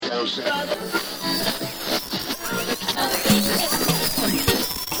Welcome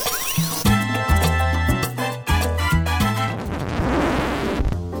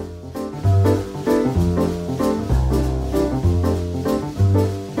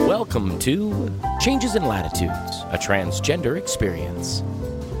to Changes in Latitudes, a transgender experience.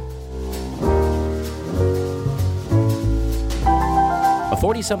 A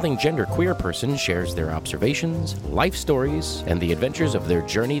 40-something genderqueer person shares their observations, life stories, and the adventures of their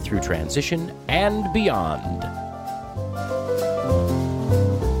journey through transition and beyond.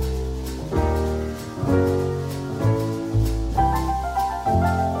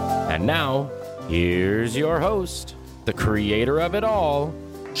 And now, here's your host, the creator of it all,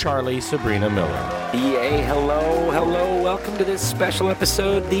 Charlie Sabrina Miller. Yay, hello, welcome to this special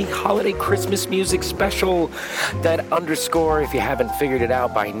episode, the Holiday Christmas Music Special. That underscore, if you haven't figured it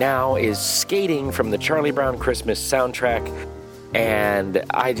out by now, is Skating from the Charlie Brown Christmas soundtrack. And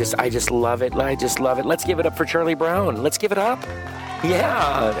I just love it, Let's give it up for Charlie Brown. Let's give it up.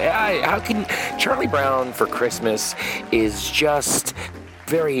 Yeah, how can Charlie Brown for Christmas is just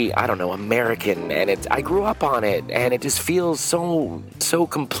very, American, and I grew up on it, and it just feels so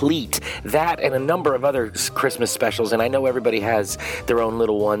complete. That and a number of other Christmas specials, and I know everybody has their own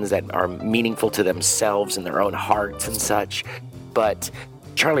little ones that are meaningful to themselves and their own hearts and such, but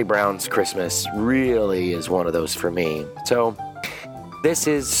Charlie Brown's Christmas really is one of those for me. So this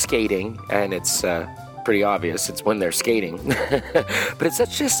is Skating, and it's pretty obvious it's when they're skating, but it's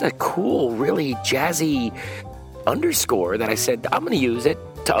just a cool, really jazzy underscore that I said I'm going to use it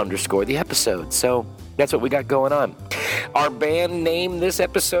to underscore the episode. So that's what we got going on. Our band name this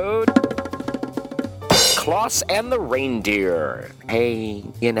episode, Klaus and the Reindeer. Hey,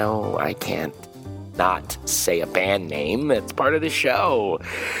 I can't not say a band name. That's part of the show.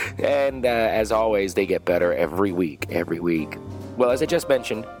 And as always, they get better every week. Well, as I just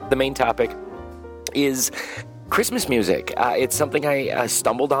mentioned, the main topic is Christmas music. It's something I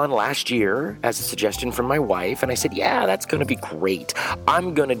stumbled on last year as a suggestion from my wife, and I said, yeah, that's going to be great.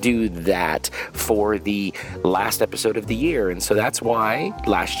 I'm going to do that for the last episode of the year, and so that's why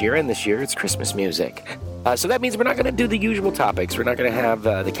last year and this year it's Christmas music. So that means we're not going to do the usual topics. We're not going to have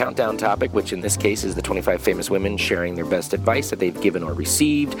the countdown topic, which in this case is the 25 famous women sharing their best advice that they've given or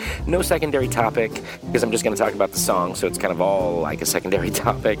received. No secondary topic, because I'm just going to talk about the song, so it's kind of all like a secondary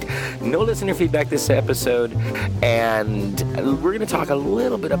topic. No listener feedback this episode, and we're going to talk a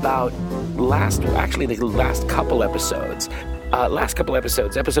little bit about the last couple episodes.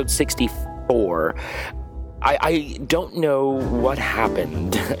 Episode 64. I don't know what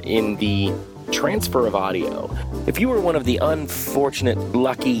happened in the transfer of audio. If you were one of the unfortunate,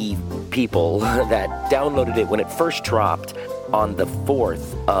 lucky people that downloaded it when it first dropped on the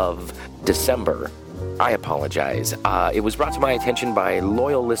 4th of December, I apologize. It was brought to my attention by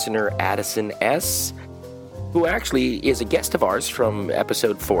loyal listener Addison S., who actually is a guest of ours from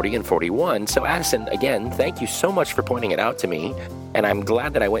episode 40 and 41. So Addison, again, thank you so much for pointing it out to me, and I'm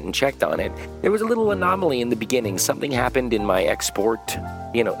glad that I went and checked on it. There was a little anomaly in the beginning. Something happened in my export.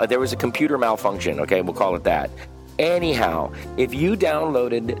 There was a computer malfunction, okay, we'll call it that. Anyhow, if you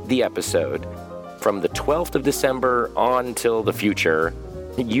downloaded the episode from the 12th of December on till the future,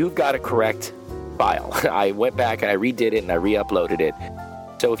 you've got a correct file. I went back and I redid it and I re-uploaded it.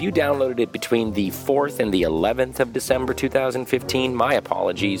 So if you downloaded it between the 4th and the 11th of December 2015, my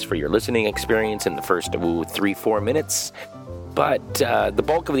apologies for your listening experience in the first 3-4 minutes. But the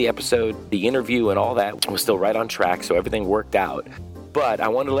bulk of the episode, the interview and all that was still right on track, so everything worked out. But I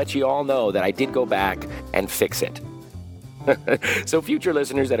want to let you all know that I did go back and fix it. So future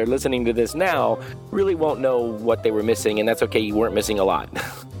listeners that are listening to this now really won't know what they were missing, and that's okay, you weren't missing a lot.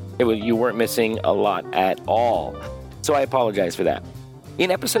 You weren't missing a lot at all. So I apologize for that. In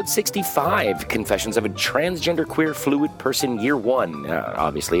episode 65, Confessions of a Transgender Queer Fluid Person Year 1.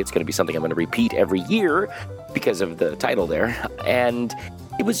 Obviously, it's going to be something I'm going to repeat every year because of the title there. And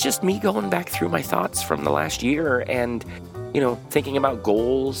it was just me going back through my thoughts from the last year and, thinking about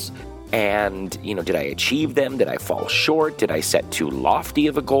goals and, did I achieve them? Did I fall short? Did I set too lofty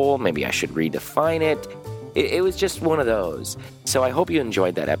of a goal? Maybe I should redefine it. It was just one of those. So I hope you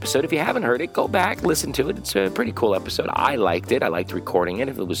enjoyed that episode. If you haven't heard it, go back, listen to it. It's a pretty cool episode. I liked it. I liked recording it.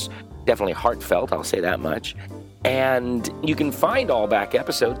 It was definitely heartfelt, I'll say that much. And you can find all back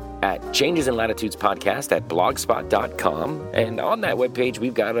episodes at Changes in Latitudes podcast at blogspot.com. And on that webpage,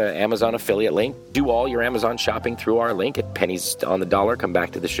 we've got an Amazon affiliate link. Do all your Amazon shopping through our link at pennies on the dollar. Come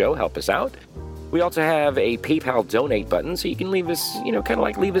back to the show. Help us out. We also have a PayPal donate button, so you can leave us,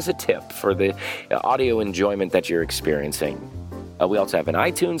 leave us a tip for the audio enjoyment that you're experiencing. We also have an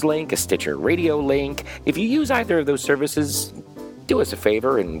iTunes link, a Stitcher Radio link. If you use either of those services, do us a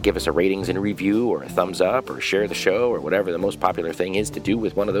favor and give us a ratings and review or a thumbs up or share the show or whatever the most popular thing is to do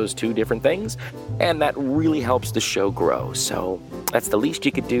with one of those two different things. And that really helps the show grow. So that's the least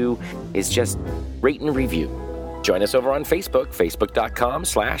you could do, is just rate and review. Join us over on Facebook,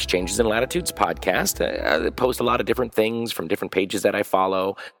 facebook.com/Changes in Latitudes podcast. I post a lot of different things from different pages that I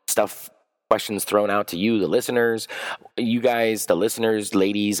follow, questions thrown out to you, the listeners. You guys, the listeners,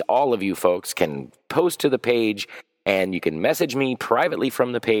 ladies, all of you folks can post to the page, and you can message me privately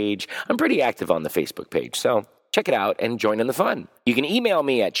from the page. I'm pretty active on the Facebook page, so check it out and join in the fun. You can email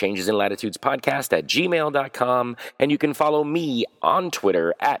me at changesinlatitudespodcast@gmail.com, and you can follow me on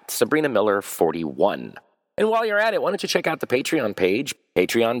Twitter at SabrinaMiller41. And while you're at it, why don't you check out the Patreon page,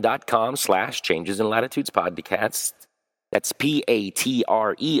 patreon.com/Changes in Latitudes podcast. That's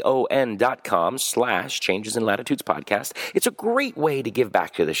patreon.com/Changes in Latitudes podcast. It's a great way to give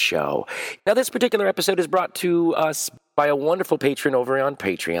back to the show. Now, this particular episode is brought to us by a wonderful patron over on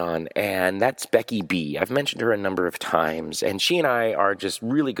Patreon, and that's Becky B. I've mentioned her a number of times, and she and I are just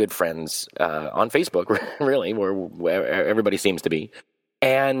really good friends on Facebook, really, where everybody seems to be.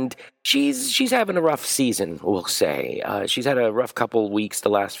 And she's having a rough season, we'll say. She's had a rough couple weeks, the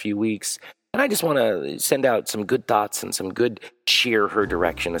last few weeks. And I just want to send out some good thoughts and some good cheer her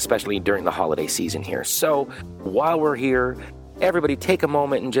direction, especially during the holiday season here. So while we're here, everybody take a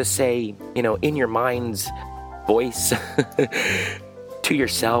moment and just say, in your mind's voice, to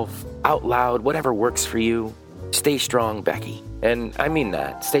yourself, out loud, whatever works for you, stay strong, Becky. And I mean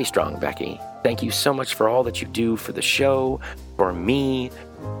that. Stay strong, Becky. Thank you so much for all that you do for the show, for me,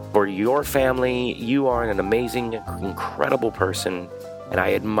 for your family. You are an amazing, incredible person, and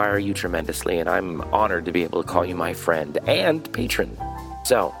I admire you tremendously, and I'm honored to be able to call you my friend and patron.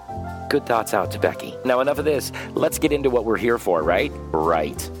 So, good thoughts out to Becky. Now, enough of this. Let's get into what we're here for, right?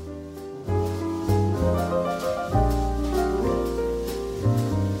 Right.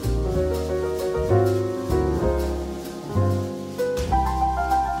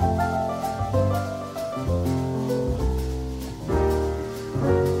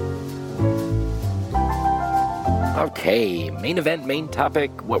 Okay, main event, main topic,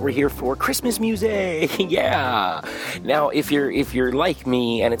 what we're here for, Christmas music, yeah! Now, if you're like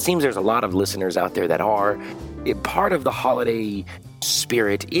me, and it seems there's a lot of listeners out there that are, part of the holiday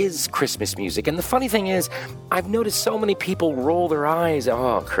spirit is Christmas music. And the funny thing is, I've noticed so many people roll their eyes,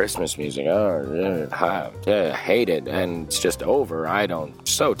 Christmas music, hate it, and it's just over,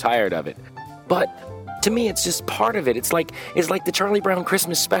 so tired of it. But to me, it's just part of it. It's like the Charlie Brown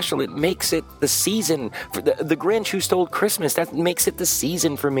Christmas special. It makes it the season. For the Grinch Who Stole Christmas, that makes it the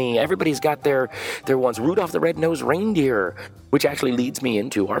season for me. Everybody's got their ones. Rudolph the Red-Nosed Reindeer, which actually leads me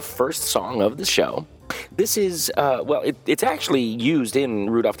into our first song of the show. This is, it's actually used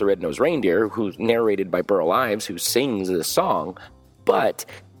in Rudolph the Red-Nosed Reindeer, who's narrated by Burl Ives, who sings the song, but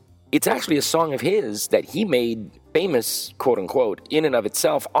it's actually a song of his that he made famous, quote-unquote, in and of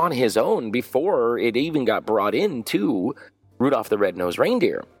itself on his own before it even got brought into Rudolph the Red-Nosed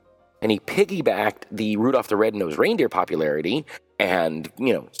Reindeer. And he piggybacked the Rudolph the Red-Nosed Reindeer popularity and,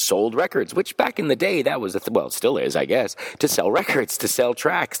 sold records, which back in the day, that was, it still is, I guess, to sell records, to sell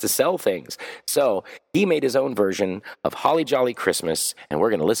tracks, to sell things. So he made his own version of Holly Jolly Christmas, and we're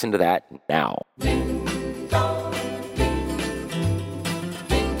going to listen to that now.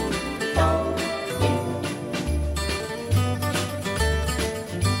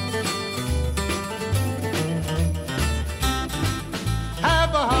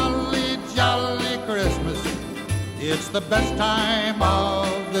 It's the best time of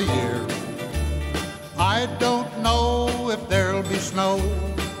the year. I don't know if there'll be snow,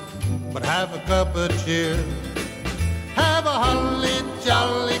 but have a cup of cheer. Have a holly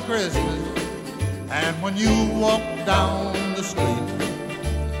jolly Christmas, and when you walk down the street,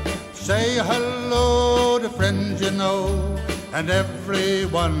 say hello to friends you know and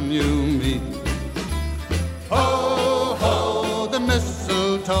everyone you meet. Ho, ho, the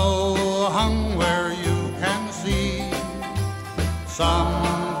mistletoe hung where you can see.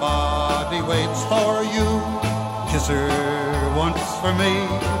 Somebody waits for you, kiss her once for me.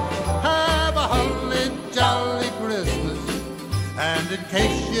 Have a holly jolly Christmas, and in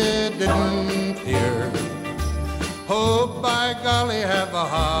case you didn't hear, oh by golly, have a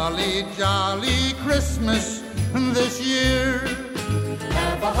holly jolly Christmas this year.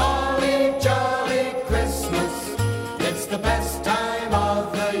 Have a holly jolly Christmas, it's the best time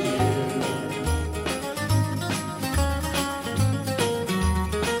of the year.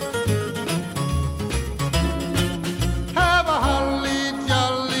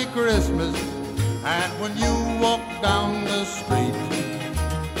 And when you walk down the street,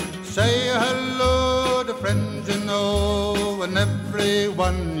 say hello to friends you know and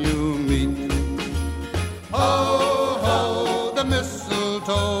everyone you meet. Ho, ho, the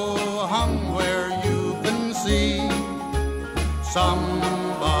mistletoe hung where you can see.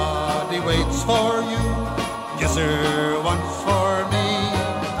 Somebody waits for you, yes sir, once for me.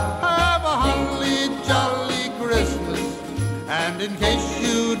 Have a holly jolly Christmas, and in case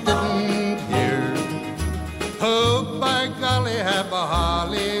you didn't hear, oh by golly, have a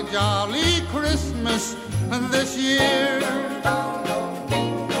holly jolly Christmas this year.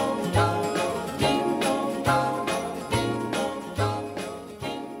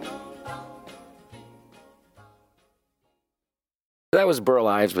 That was Burl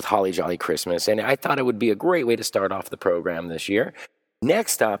Ives with Holly Jolly Christmas, and I thought it would be a great way to start off the program this year.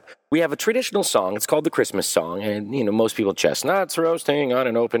 Next up, we have a traditional song. It's called the Christmas song, and, most people, chestnuts roasting on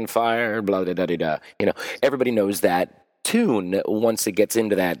an open fire, blah, blah, blah, blah, blah. Everybody knows that tune once it gets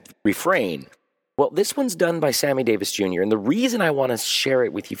into that refrain. Well, this one's done by Sammy Davis Jr., and the reason I want to share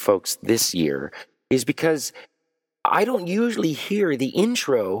it with you folks this year is because I don't usually hear the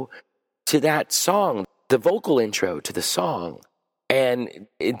intro to that song, the vocal intro to the song. And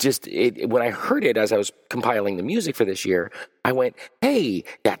when I heard it as I was compiling the music for this year, I went, hey,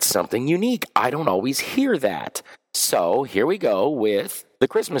 that's something unique. I don't always hear that. So here we go with the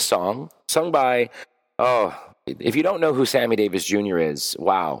Christmas song sung by, if you don't know who Sammy Davis Jr. is,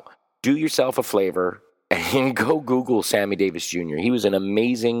 wow, do yourself a favor and go Google Sammy Davis Jr. He was an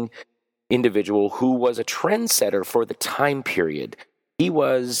amazing individual who was a trendsetter for the time period. He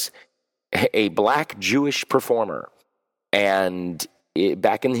was a black Jewish performer. And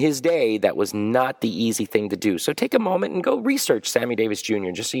back in his day, that was not the easy thing to do. So take a moment and go research Sammy Davis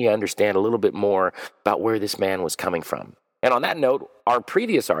Jr. just so you understand a little bit more about where this man was coming from. And on that note, our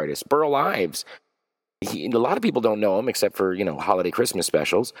previous artist, Burl Ives, a lot of people don't know him except for, holiday Christmas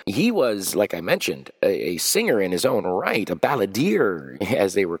specials. He was, like I mentioned, a singer in his own right, a balladeer,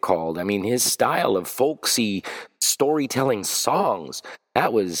 as they were called. I mean, his style of folksy storytelling songs,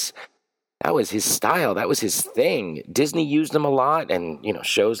 that was his style. That was his thing. Disney used him a lot, and,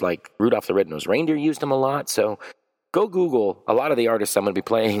 shows like Rudolph the Red-Nosed Reindeer used him a lot. So go Google a lot of the artists I'm going to be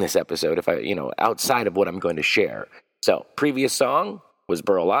playing this episode, outside of what I'm going to share. So previous song was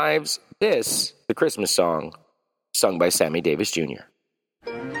Burl Ives. This, the Christmas song, sung by Sammy Davis Jr.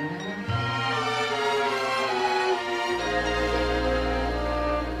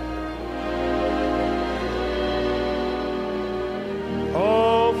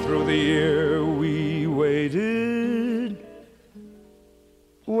 Through the year we waited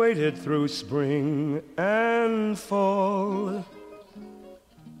through spring and fall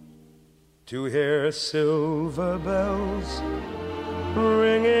to hear silver bells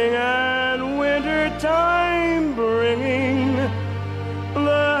ringing and winter time bringing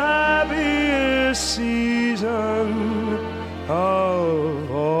the happiest season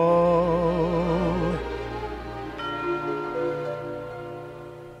of all.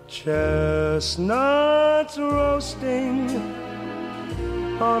 Chestnuts roasting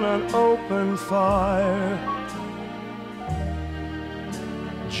on an open fire,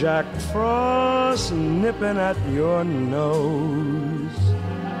 Jack Frost nipping at your nose,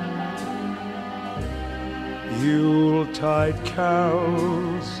 Yuletide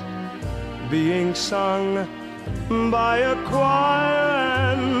carols being sung by a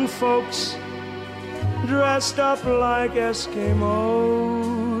choir and folks dressed up like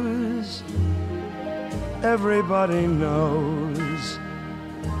Eskimos. Everybody knows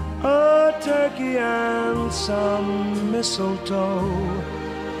a turkey and some mistletoe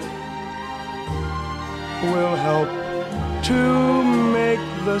will help to make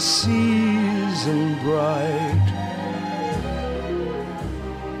the season bright.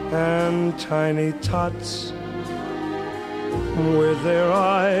 And tiny tots with their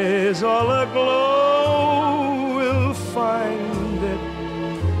eyes all aglow will find it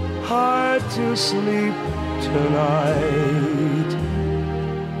hard to sleep tonight.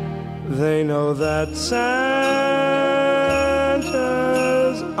 They know that Santa's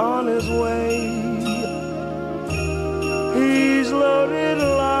on his way. He's loaded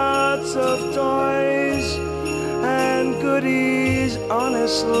lots of toys and goodies on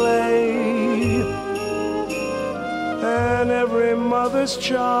his sleigh. And every mother's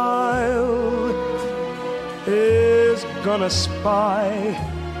child is gonna spy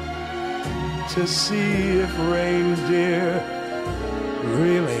to see if reindeer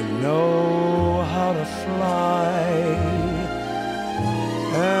really know how to fly.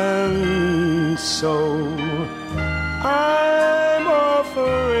 And so I'm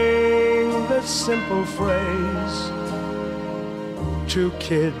offering this simple phrase to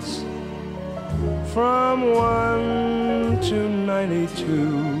kids from 1 to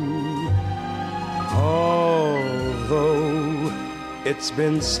 92. Although it's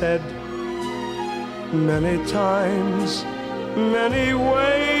been said many times, many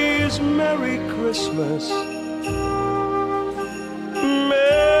ways, Merry Christmas.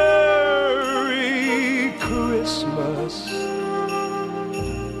 Merry Christmas.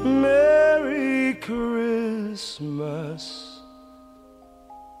 Merry Christmas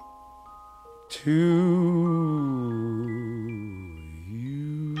to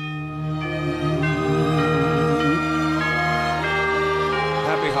you.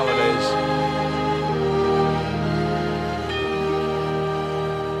 Happy holidays.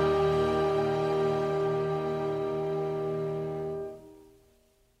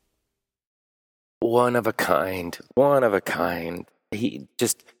 One of a kind. One of a kind. He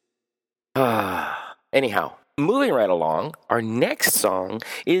just... Anyhow, moving right along, our next song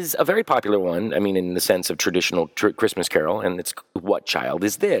is a very popular one. I mean, in the sense of traditional Christmas carol, and it's What Child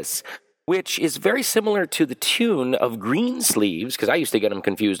Is This?, which is very similar to the tune of Greensleeves, because I used to get them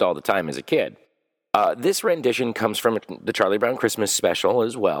confused all the time as a kid. This rendition comes from the Charlie Brown Christmas special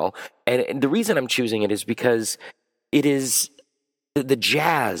as well, and the reason I'm choosing it is because it is the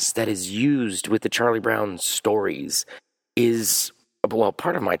jazz that is used with the Charlie Brown stories is, well,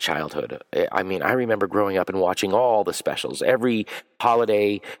 part of my childhood. I mean, I remember growing up and watching all the specials, every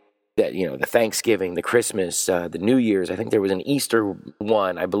holiday, that, you know, the Thanksgiving, the Christmas, the New Year's. I think there was an Easter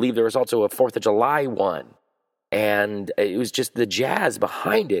one. I believe there was also a 4th of July one. And it was just the jazz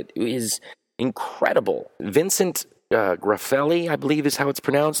behind it is incredible. Vincent Graffelli, I believe is how it's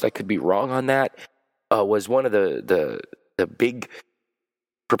pronounced. I could be wrong on that. Was one of the big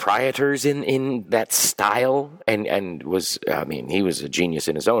proprietors in that style, and was, I mean, he was a genius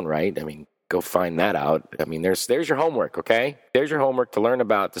in his own right. I mean, go find that out. I mean, there's your homework, okay? There's your homework to learn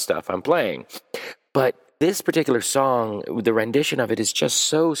about the stuff I'm playing. But this particular song, the rendition of it is just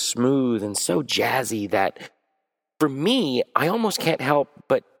so smooth and so jazzy that for me, I almost can't help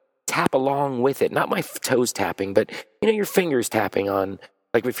but tap along with it. Not my toes tapping, but, you know, your fingers tapping on,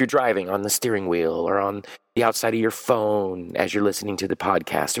 like if you're driving, on the steering wheel or on the outside of your phone as you're listening to the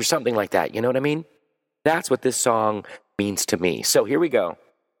podcast or something like that. You know what I mean? That's what this song means to me. So here we go.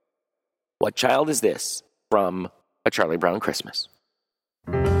 What Child Is This? From A Charlie Brown Christmas.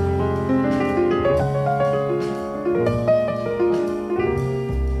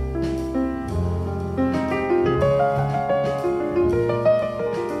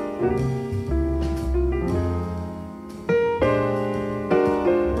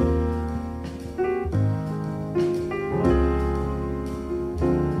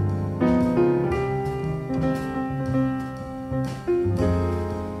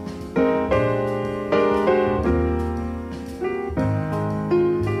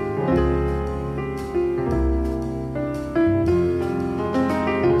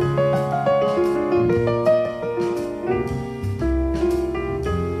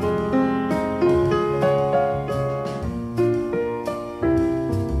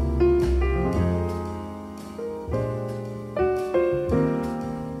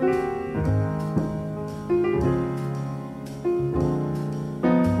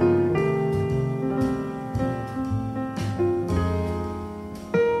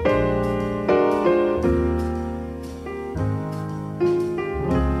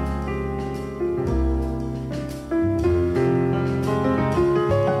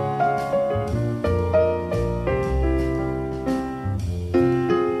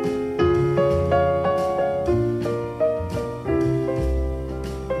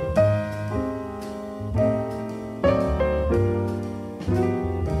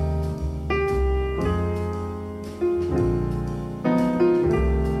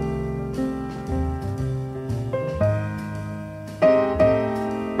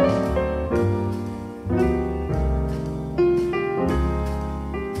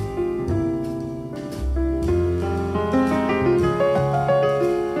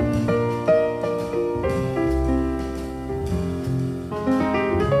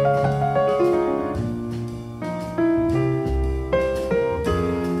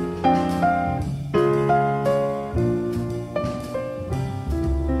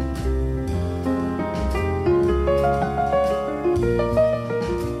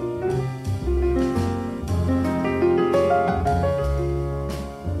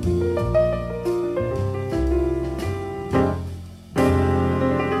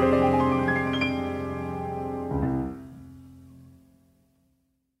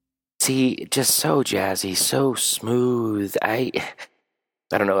 See, just so jazzy, so smooth. I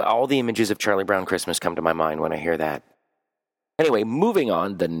don't know, all the images of Charlie Brown Christmas come to my mind when I hear that. Anyway, moving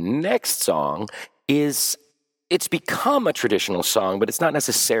on, the next song it's become a traditional song, but it's not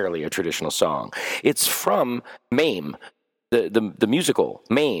necessarily a traditional song. It's from Mame, the musical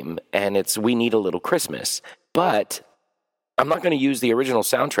Mame, and it's We Need a Little Christmas. But I'm not going to use the original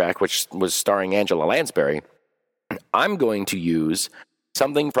soundtrack, which was starring Angela Lansbury. I'm going to use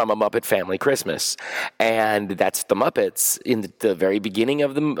something from A Muppet Family Christmas, and that's the Muppets in the very beginning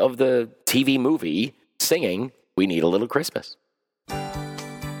of the TV movie singing We Need a Little Christmas.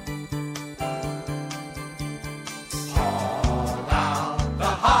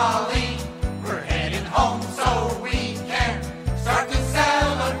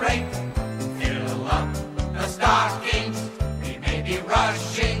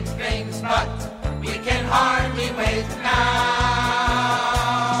 Hardly wait now,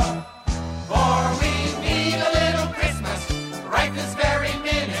 for we need a little Christmas right this very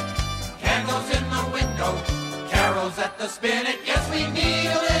minute. Candles in the window, carols at the spinet. Yes, we need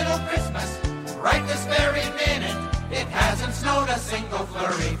a little Christmas right this very minute. It hasn't snowed a single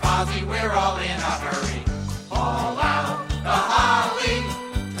flurry. Fozzie, we're all in a hurry. Pull out the holly,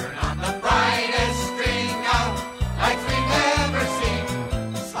 turn on the brightest string of lights we've ever seen.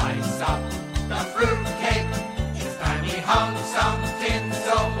 Slice up the fruit. Hung some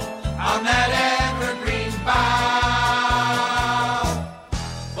tinsel on that evergreen bough.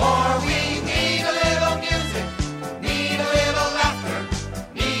 For we need a little music, need a little laughter,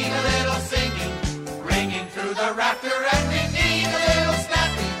 need a little singing, ringing through the rafter, and we need a little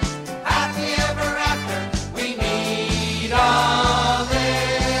snappy, happy ever after. We need a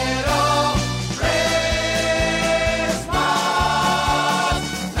little Christmas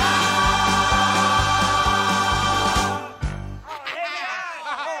now.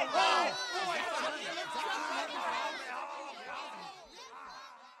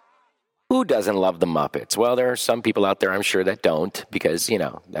 Who doesn't love the Muppets? Well, there are some people out there, I'm sure, that don't, because,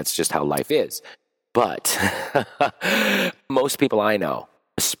 that's just how life is. But most people I know,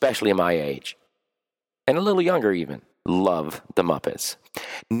 especially my age, and a little younger even, love the Muppets.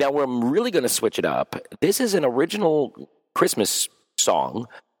 Now, we're really going to switch it up. This is an original Christmas song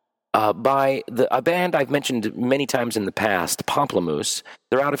by a band I've mentioned many times in the past, Pomplamoose.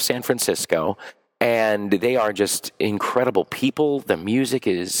 They're out of San Francisco, and they are just incredible people. The music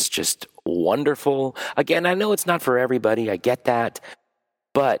is just wonderful. Again, I know it's not for everybody. I get that.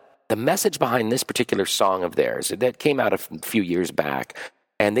 But the message behind this particular song of theirs, that came out a few years back,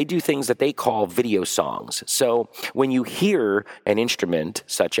 and they do things that they call video songs. So when you hear an instrument,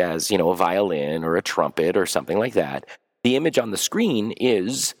 such as, a violin or a trumpet or something like that, the image on the screen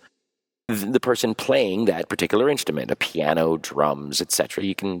is the person playing that particular instrument, a piano, drums, etc.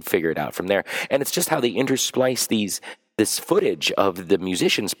 You can figure it out from there. And it's just how they intersplice this footage of the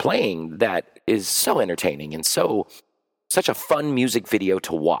musicians playing that is so entertaining and such a fun music video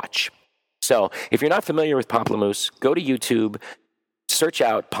to watch. So if you're not familiar with Pomplamoose, go to YouTube, search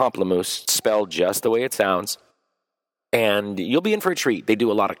out Pomplamoose, spelled just the way it sounds, and you'll be in for a treat. They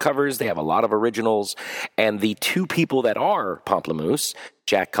do a lot of covers. They have a lot of originals. And the two people that are Pomplamoose,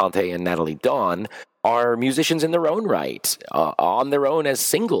 Jack Conte and Natalie Dawn, are musicians in their own right, on their own as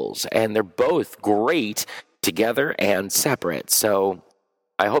singles. And they're both great together and separate. So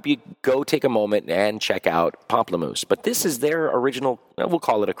I hope you go take a moment and check out Pomplamoose. But this is their original, we'll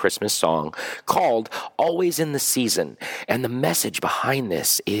call it a Christmas song, called Always in the Season. And the message behind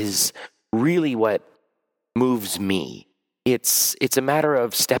this is really what moves me. It's a matter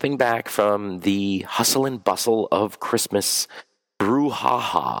of stepping back from the hustle and bustle of Christmas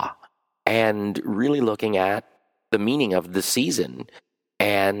brouhaha and really looking at the meaning of the season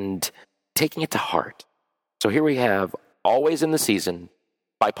and taking it to heart. So here we have Always in the Season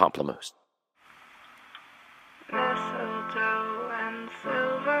by Pomplamoose. Mistletoe and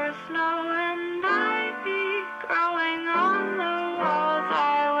silver snow and ivy growing on the walls.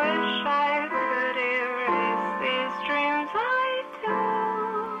 I wish I could erase these dreams I do.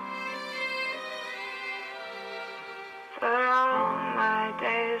 But all my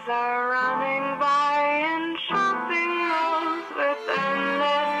days are running by in shopping malls with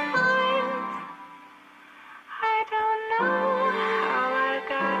endless lines. I don't know how I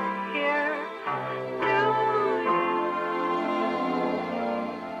got here.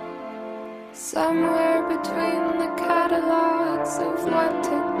 Somewhere between the catalogs of what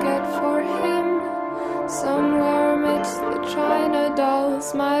to get for him, somewhere amidst the china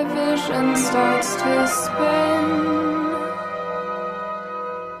dolls, my vision starts to spin.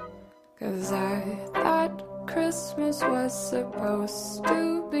 'Cause I thought Christmas was supposed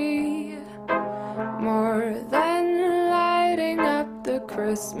to be more than lighting up the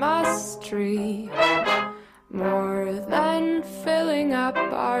Christmas tree, more than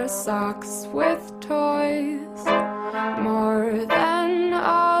our socks with toys. More than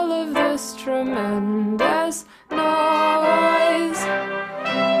all of this tremendous noise.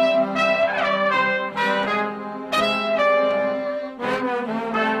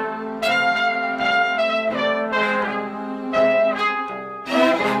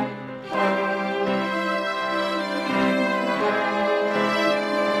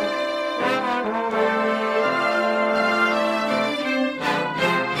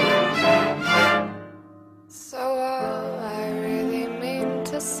 So all I really mean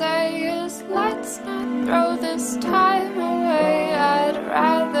to say is let's not throw this time away. I'd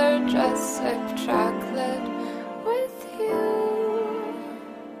rather just sip chocolate with you.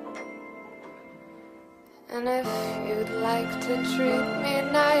 And if you'd like to treat me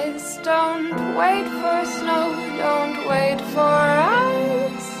nice, don't wait for snow, don't wait for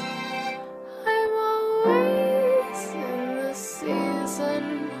ice. I'm always in the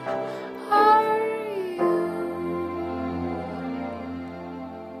season. Are you?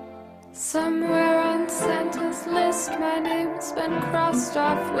 Somewhere on Santa's list, my name's been crossed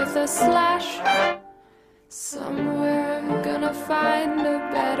off with a slash. Somewhere I'm gonna find a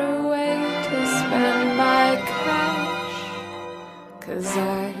better way to spend my cash. 'Cause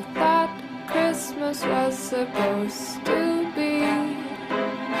I thought Christmas was supposed to be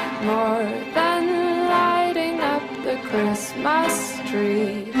more than lighting up the Christmas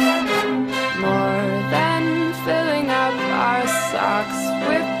tree. More than filling up our socks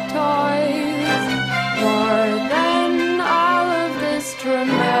with toys. More than all of this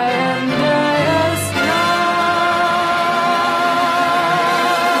tremendous noise.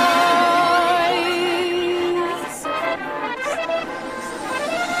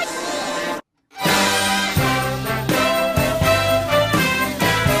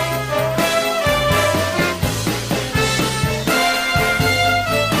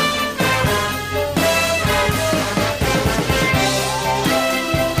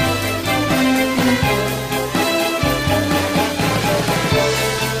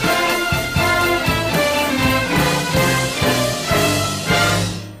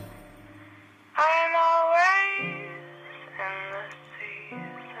 I'm always in the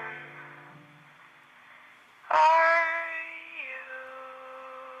season. Are you?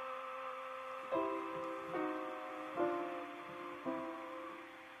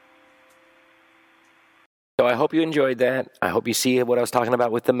 So I hope you enjoyed that. I hope you see what I was talking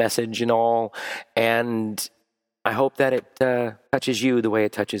about with the message and all. And I hope that it touches you the way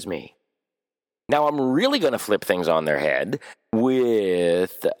it touches me. Now I'm really going to flip things on their head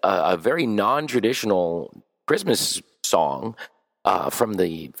with a very non-traditional Christmas song from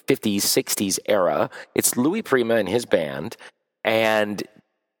the 50s, 60s era. It's Louis Prima and his band. And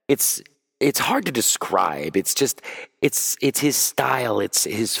it's hard to describe. It's just, it's his style. It's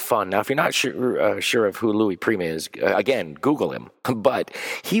his fun. Now, if you're not sure of who Louis Prima is, again, Google him. But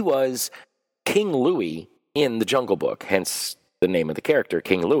he was King Louis in the Jungle Book, hence the name of the character,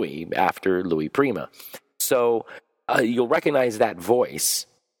 King Louis, after Louis Prima. So you'll recognize that voice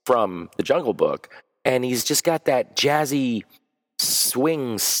from the Jungle Book, and he's just got that jazzy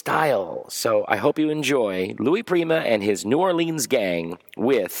swing style. So I hope you enjoy Louis Prima and his New Orleans gang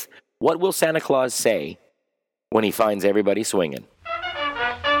with What Will Santa Claus Say When He Finds Everybody Swinging?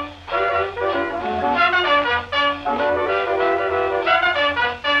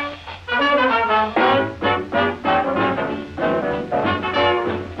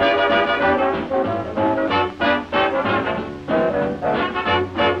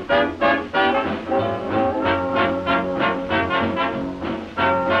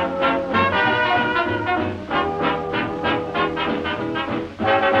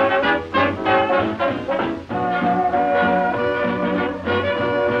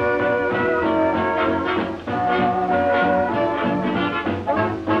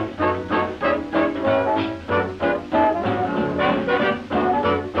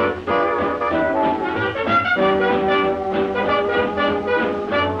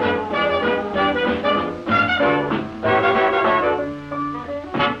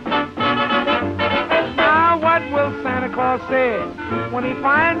 say when he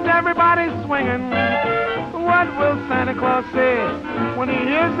finds everybody swinging? What will Santa Claus say when he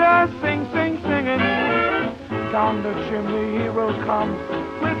hears us sing, sing, singing? Down the chimney he will come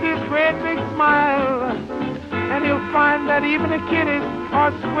with his great big smile, and he'll find that even the kiddies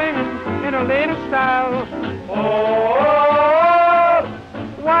are swinging in a latest style. Oh,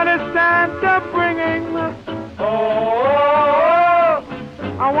 what is Santa bringing? Oh,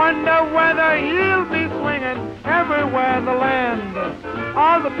 I wonder whether he'll be swinging everywhere in the land.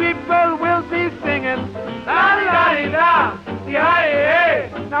 All the people will be singing, la-di-da-di-da,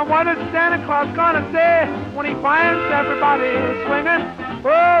 Yeah. Now what is Santa Claus gonna say when he finds everybody swinging?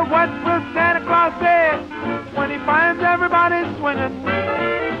 Oh, what will Santa Claus say when he finds everybody swinging?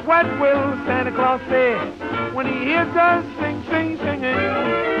 What will Santa Claus say when he hears us singing?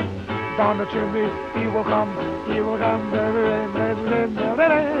 Down the chimney, he will come.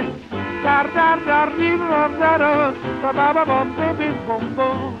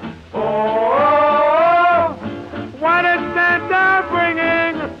 Oh, what is Santa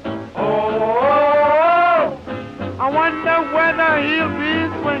bringing? Oh, I wonder whether he'll be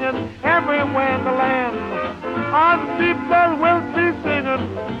swinging everywhere in the land. All the people will be singing,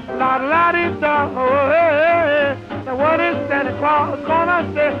 la-la-di-da, oh, hey. Now what is Santa Claus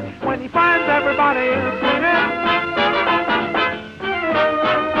gonna say when he finds everybody swinging?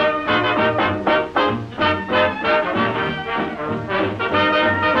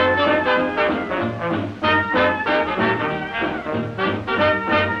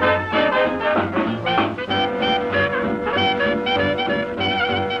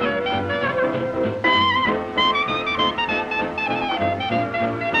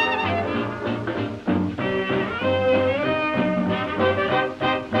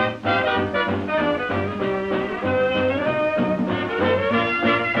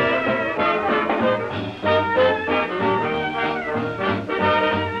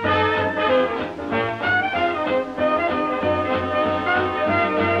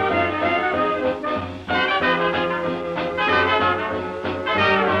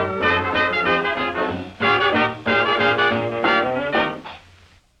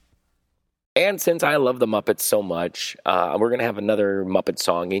 And since I love the Muppets so much, we're going to have another Muppet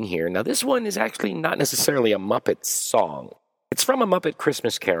song in here. Now, this one is actually not necessarily a Muppet song. It's from A Muppet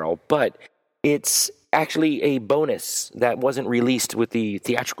Christmas Carol, but it's actually a bonus that wasn't released with the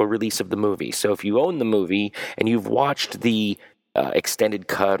theatrical release of the movie. So if you own the movie and you've watched the extended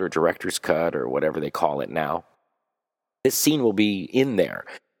cut or director's cut or whatever they call it now, this scene will be in there.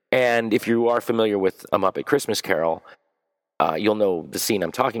 And if you are familiar with A Muppet Christmas Carol, you'll know the scene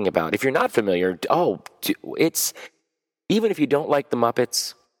I'm talking about. If you're not familiar, it's, even if you don't like the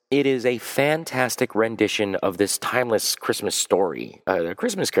Muppets, it is a fantastic rendition of this timeless Christmas story, the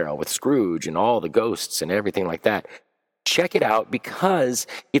Christmas Carol with Scrooge and all the ghosts and everything like that. Check it out because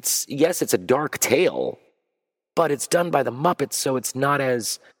it's a dark tale, but it's done by the Muppets, so it's not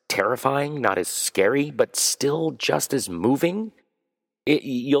as terrifying, not as scary, but still just as moving.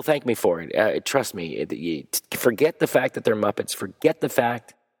 You'll thank me for it. Trust me. Forget the fact that they're Muppets. Forget the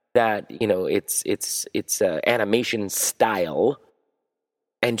fact that it's animation style,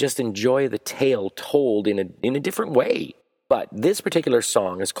 and just enjoy the tale told in a different way. But this particular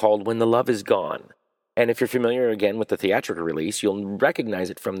song is called "When the Love Is Gone," and if you're familiar again with the theatrical release, you'll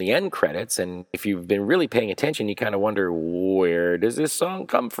recognize it from the end credits. And if you've been really paying attention, you kind of wonder, where does this song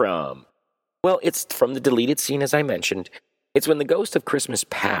come from? Well, it's from the deleted scene, as I mentioned. It's when the ghost of Christmas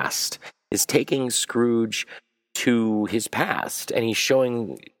Past is taking Scrooge to his past, and he's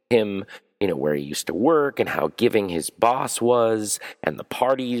showing him, where he used to work and how giving his boss was, and the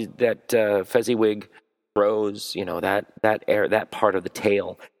party that Fezziwig throws. That part of the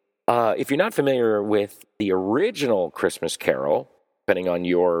tale. If you're not familiar with the original Christmas Carol, depending on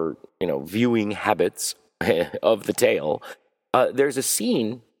your viewing habits of the tale, there's a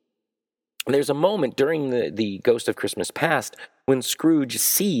scene. There's a moment during the Ghost of Christmas Past when Scrooge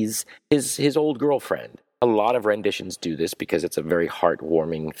sees his old girlfriend. A lot of renditions do this because it's a very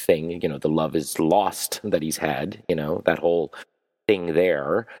heartwarming thing. The love is lost that he's had, that whole thing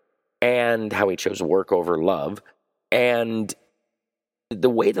there, and how he chose work over love. And the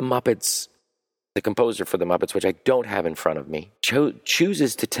way the Muppets, the composer for the Muppets, which I don't have in front of me,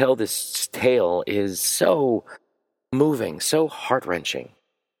 chooses to tell this tale is so moving, so heart-wrenching.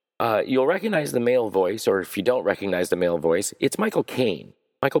 You'll recognize the male voice, or if you don't recognize the male voice, it's Michael Caine.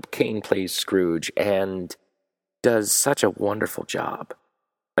 Michael Caine plays Scrooge and does such a wonderful job.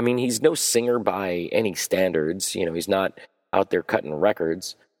 I mean, he's no singer by any standards. He's not out there cutting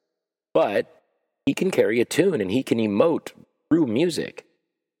records, but he can carry a tune and he can emote through music.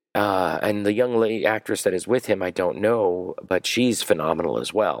 And the young lady actress that is with him, I don't know, but she's phenomenal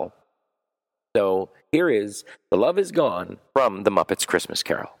as well. So here is "The Love Is Gone" from The Muppets Christmas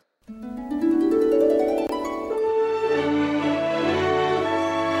Carol.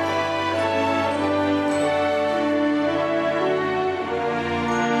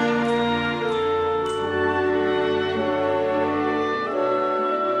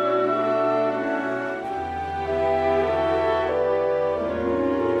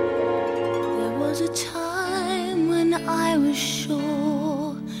 There was a time when I was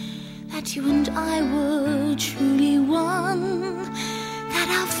sure that you and I were truly one.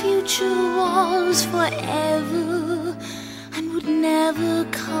 future was forever and would never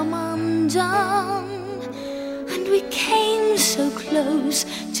come undone. And we came so close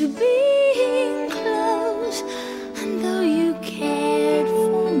to being close. And though you cared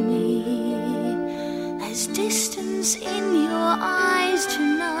for me, there's distance in your eyes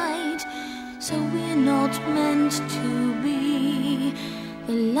tonight. So we're not meant to be.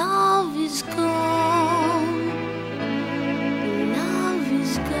 The love is gone. The love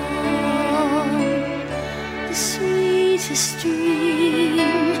is gone. The sweetest dream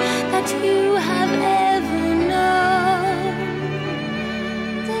that you have ever known.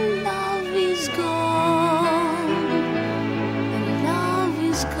 The love is gone. The love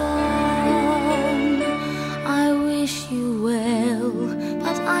is gone. I wish you well,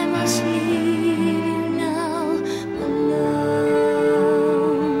 but I must leave you now alone.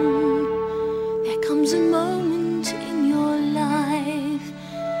 There comes a moment in your life,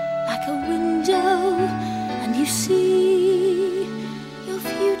 like a window, and you see your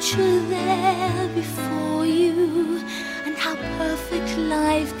future there before you, and how perfect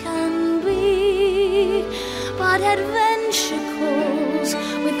life can be. But adventure calls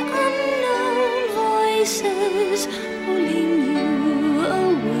with unknown voices pulling you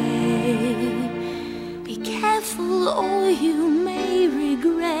away. Be careful or you may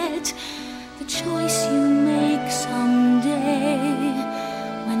regret the choice you make someday.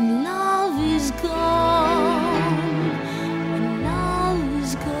 When love is gone, when love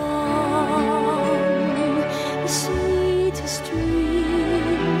is gone, the sweetest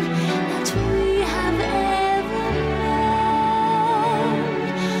dream that we have ever known.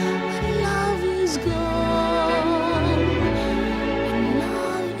 When love is gone, when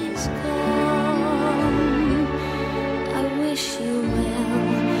love is gone, I wish you well,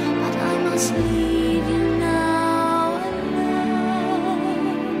 but I must leave you now alone.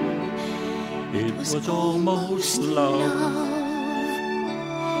 It was almost love.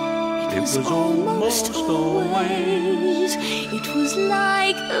 It was almost always. It was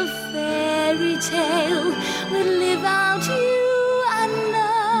like a fairy tale. We'd live out you and I.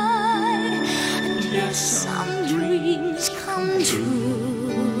 And yes, some dreams come true.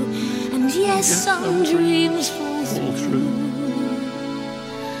 And yes, some dreams fall through.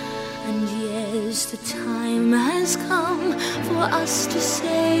 And yes, the time has come for us to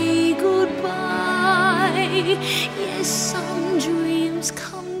say goodbye. Yes, some dreams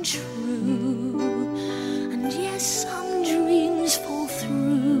come true. And yes, some dreams fall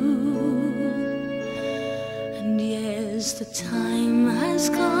through. And yes, the time has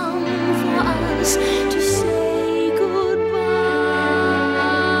come for us to say goodbye.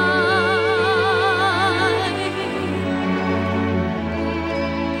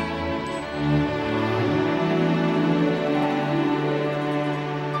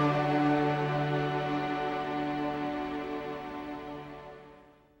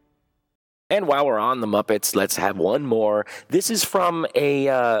 And while we're on the Muppets, let's have one more. This is from a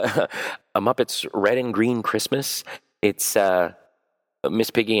Muppets Red and Green Christmas. It's Miss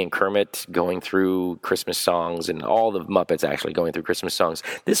Piggy and Kermit going through Christmas songs, and all the Muppets actually going through Christmas songs.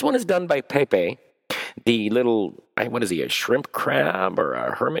 This one is done by Pepe, the little, what is he, a shrimp crab or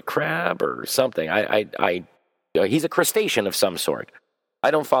a hermit crab or something? He's a crustacean of some sort.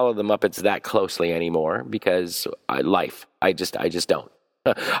 I don't follow the Muppets that closely anymore because life. I just don't.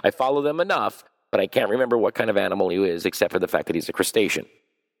 I follow them enough, but I can't remember what kind of animal he is, except for the fact that he's a crustacean.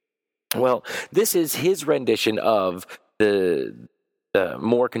 Well, this is his rendition of the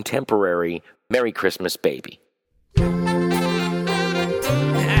more contemporary Merry Christmas Baby. This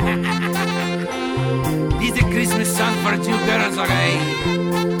is a Christmas song for two girls, okay?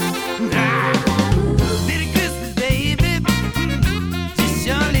 Merry Christmas, baby. Just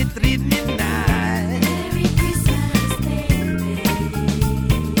surely treat me nice. Merry Christmas, baby.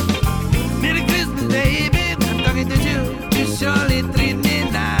 Merry Christmas, baby. I'm talking to you. Just surely treat me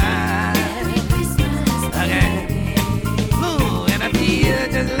nice. Merry Christmas, Okay. Ooh, and I feel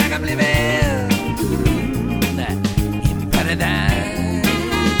just like I'm living in paradise.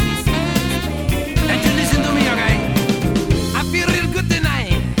 And you listen to me, okay? I feel real good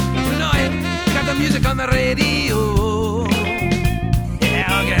tonight. Tonight, got the music on the radio.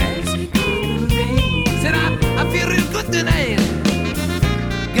 Yeah, okay. Said I feel real good tonight.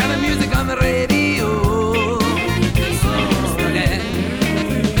 Got the music on the radio. Okay.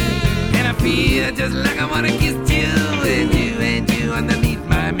 And I feel just like I wanna kiss you and you underneath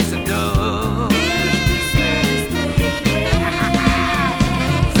my mistletoe.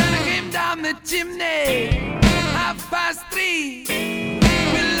 Santa came down the chimney, 3:30,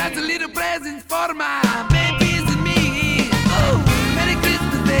 with lots of little presents for my babies and me. Oh, Merry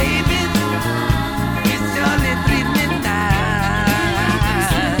Christmas, baby.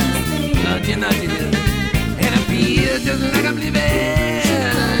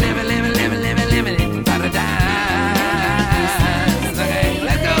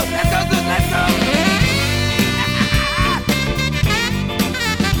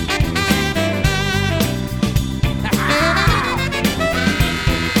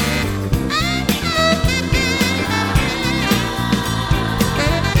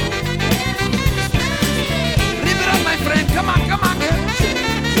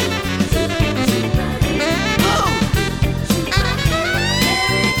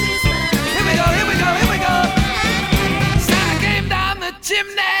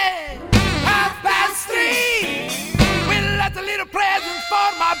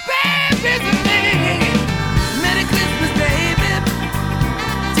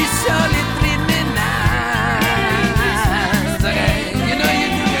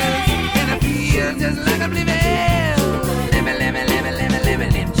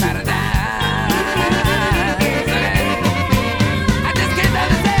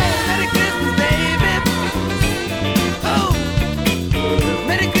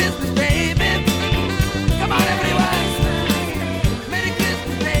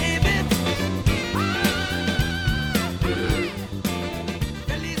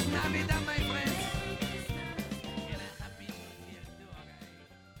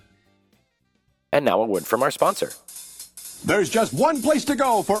 And now a word from our sponsor. There's just one place to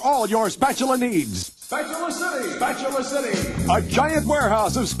go for all your spatula needs. Spatula City! Spatula City! A giant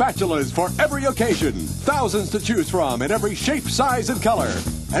warehouse of spatulas for every occasion. Thousands to choose from in every shape, size, and color.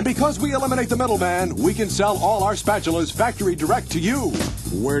 And because we eliminate the middleman, we can sell all our spatulas factory direct to you.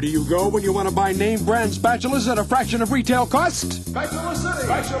 Where do you go when you want to buy name brand spatulas at a fraction of retail cost? Spatula City!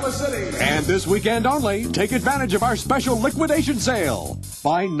 Spatula City! And this weekend only, take advantage of our special liquidation sale.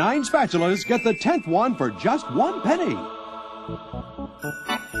 Buy 9 spatulas, get the 10th one for just 1 penny.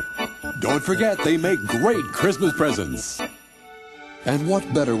 Don't forget, they make great Christmas presents. And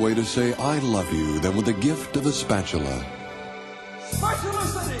what better way to say I love you than with the gift of a spatula? Spatula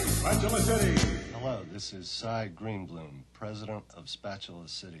City! Spatula City! Hello, this is Cy Greenbloom, president of Spatula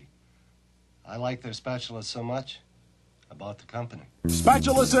City. I like their spatulas so much, I bought the company.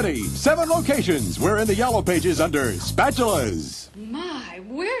 Spatula City, 7 locations. We're in the yellow pages under Spatulas. My,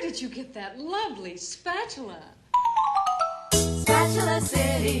 where did you get that lovely spatula? Spatula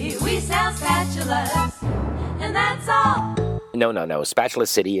City, we sell spatulas, and that's all. No. Spatula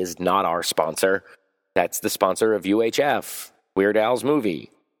City is not our sponsor. That's the sponsor of UHF, Weird Al's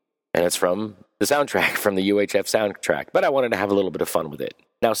movie. And it's from the soundtrack, from the UHF soundtrack. But I wanted to have a little bit of fun with it.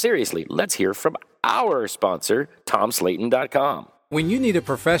 Now, seriously, let's hear from our sponsor, TomSlayton.com. When you need a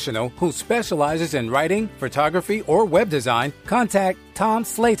professional who specializes in writing, photography, or web design, contact Tom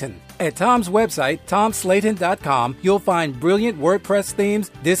Slayton. At Tom's website, TomSlayton.com, you'll find brilliant WordPress themes,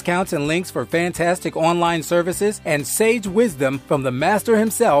 discounts and links for fantastic online services, and sage wisdom from the master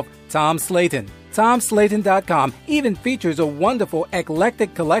himself, Tom Slayton. TomSlayton.com even features a wonderful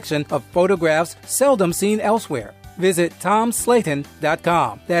eclectic collection of photographs seldom seen elsewhere. Visit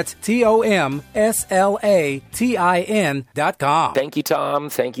TomSlayton.com. That's TomSlaytin.com. Thank you, Tom.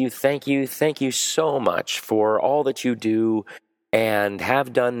 Thank you so much for all that you do and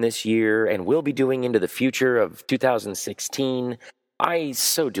have done this year and will be doing into the future of 2016. I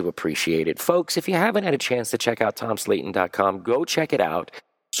so do appreciate it. Folks, if you haven't had a chance to check out TomSlayton.com, go check it out.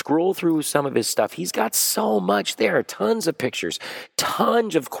 Scroll through some of his stuff. He's got so much there. Tons of pictures,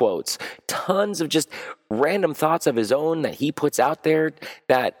 tons of quotes, tons of just random thoughts of his own that he puts out there,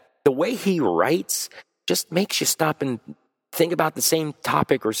 that the way he writes just makes you stop and think about the same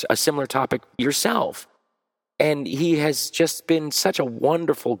topic or a similar topic yourself. And he has just been such a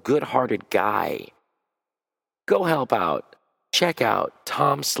wonderful, good-hearted guy. Go help out. Check out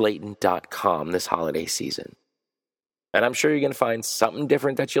TomSlayton.com this holiday season. And I'm sure you're going to find something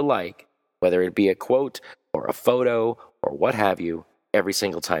different that you like, whether it be a quote or a photo or what have you, every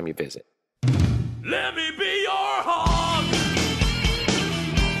single time you visit. Let me be your hog.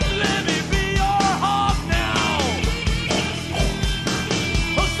 Let me be your hog now.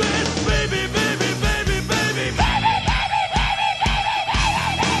 I said, baby, baby, baby, baby, baby, baby,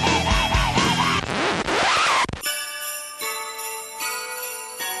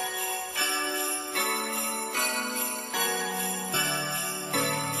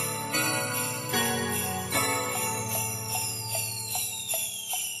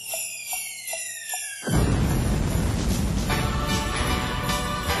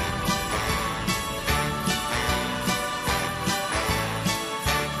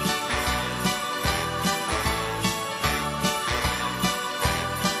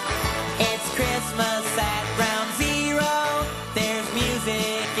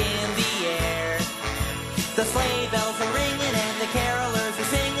 The sleigh bells are ringing and the carolers are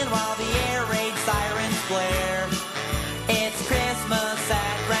singing while the air raid sirens blare. It's Christmas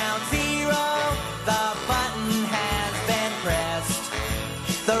at Ground Zero, the button has been pressed.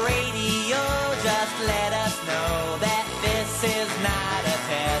 The radio just let us know that this is not a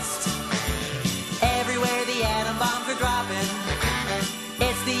test. Everywhere the atom bombs are dropping,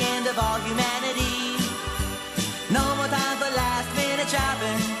 it's the end of all humanity. No more time for last minute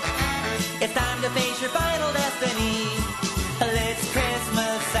shopping. It's time to face your final destiny. It's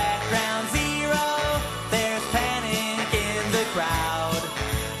Christmas at Ground Zero. There's panic in the crowd.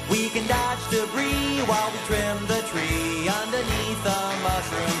 We can dodge debris while we trim the tree underneath a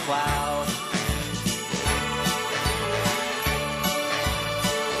mushroom cloud.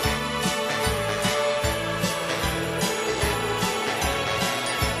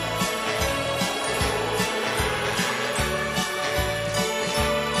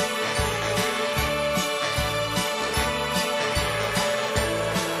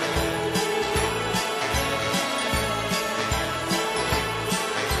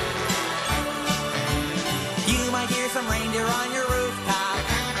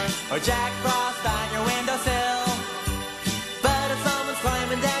 Or Jack Frost on your windowsill. But if someone's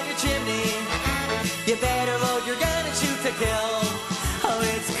climbing down your chimney, you better load your gun and shoot to kill. Oh,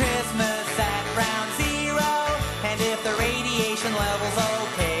 it's Christmas at Brown.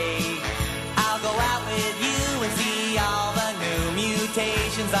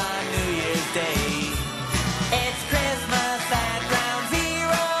 salutations on New Year's Day. It's Christmas at Ground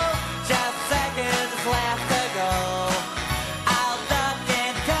Zero, just seconds left to go. I'll duck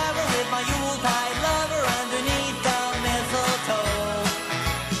and cover with my Yuletide lover underneath the mistletoe.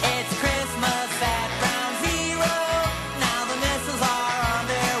 It's Christmas at Ground Zero, now the missiles are on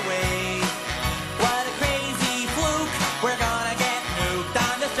their way. What a crazy fluke, we're gonna get nuked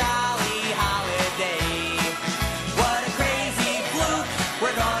on this jolly holiday. What a crazy fluke,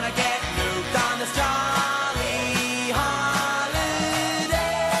 we're gonna get nuked on this jolly holiday.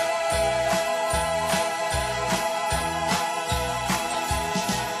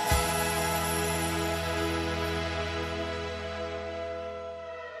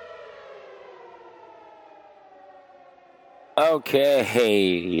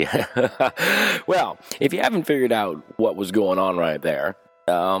 Okay. Well, if you haven't figured out what was going on right there,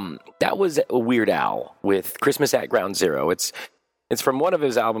 that was Weird Al with Christmas at Ground Zero. It's from one of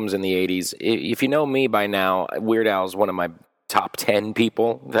his albums in the 80s. If you know me by now, Weird Al is one of my top 10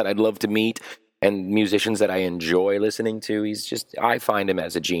 people that I'd love to meet and musicians that I enjoy listening to. I find him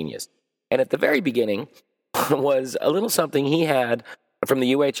as a genius. And at the very beginning was a little something he had from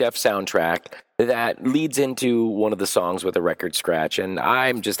the UHF soundtrack that leads into one of the songs with a record scratch, and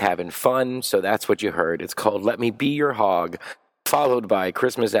I'm just having fun, so that's what you heard. It's called Let Me Be Your Hog, followed by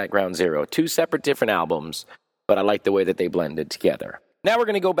Christmas at Ground Zero. Two separate different albums, but I like the way that they blended together. Now we're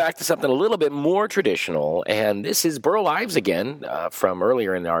going to go back to something a little bit more traditional, and this is Burl Ives again from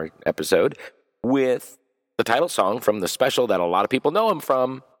earlier in our episode with the title song from the special that a lot of people know him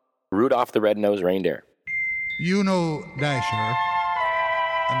from, Rudolph the Red-Nosed Reindeer. You know Dasher,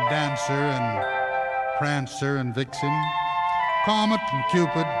 and Dancer, and Prancer, and Vixen, Comet, and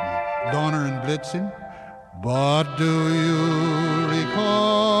Cupid, and Donner, and Blitzen. But do you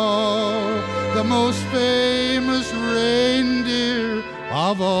recall the most famous reindeer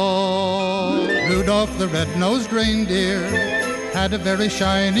of all? Rudolph the Red-Nosed Reindeer had a very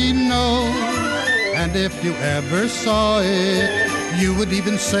shiny nose, and if you ever saw it, you would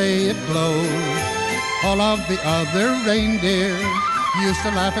even say it glowed. All of the other reindeer used to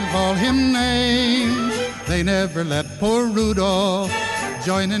laugh and call him names. They never let poor Rudolph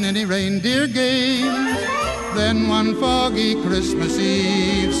join in any reindeer games. Then one foggy Christmas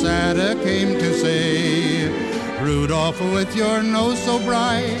Eve, Santa came to say, Rudolph, with your nose so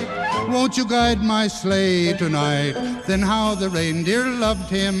bright, won't you guide my sleigh tonight? Then how the reindeer loved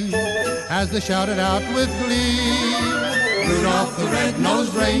him as they shouted out with glee, Rudolph the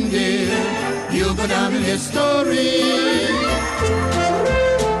Red-Nosed Reindeer, you'll go down in history.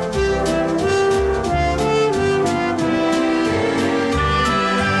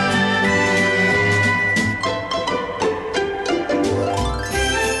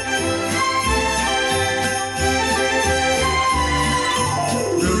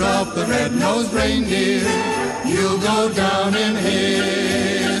 Rudolph the Red-Nosed Reindeer, you'll go down in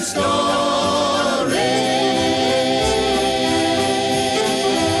history.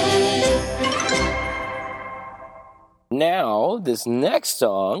 Now, this next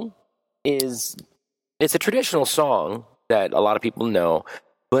song it's a traditional song that a lot of people know,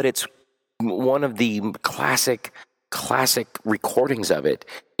 but it's one of the classic recordings of it.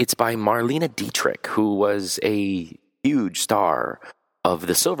 It's by Marlene Dietrich, who was a huge star of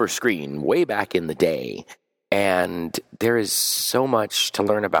the silver screen way back in the day. And there is so much to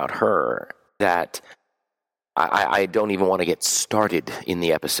learn about her that I don't even want to get started in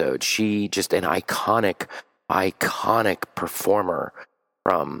the episode. She just an iconic performer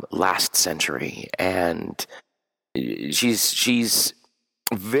from last century, and she's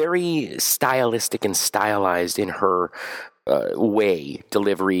very stylistic and stylized in her way,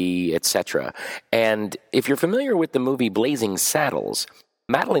 delivery, etc. And if you're familiar with the movie Blazing Saddles,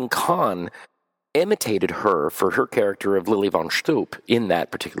 Madeline Kahn imitated her for her character of Lily von Stoop in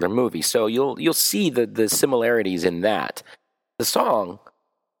that particular movie. So you'll see the similarities in that. The song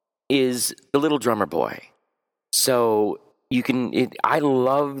is The Little Drummer Boy. So I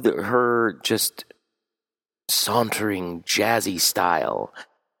love her just sauntering, jazzy style.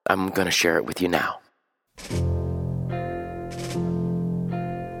 I'm going to share it with you now.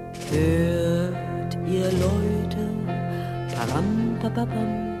 Hört ihr Leute, param, papapam.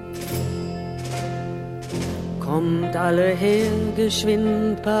 Kommt alle her,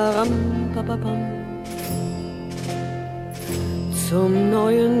 geschwind, param, papapam. Zum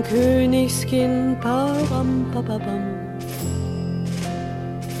neuen Königskind, param, papapam.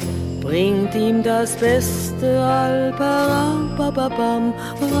 Bringt ihm das Beste all, param, papapam,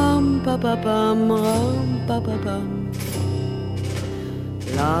 ram, papapam, ram, papapam.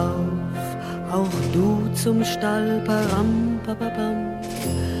 Lauf auch du zum Stall, param, papapam,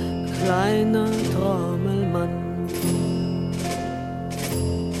 kleiner Trommelmann.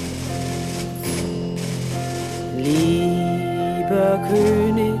 Lieber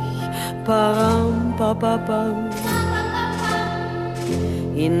König, param, papapam,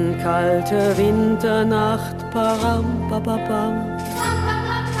 in kalter Winternacht, param, papapam,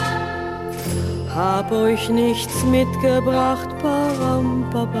 hab euch nichts mitgebracht, param,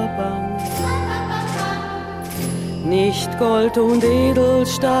 papapam, nicht Gold und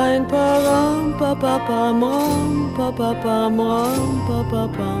Edelstein, param, papapam, ram, papapam, ram,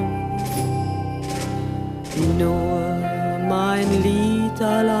 papapam, nur mein Lied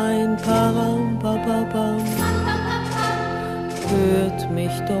allein, param, papapam, hört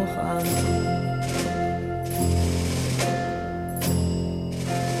mich doch an.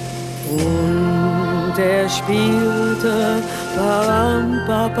 Und er spielte, param,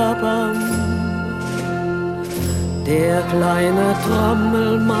 papapam, der kleine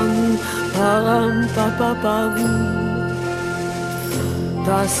Trommelmann, param, papapam,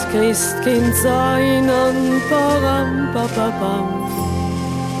 das Christkind sah ihn an, param, papapam,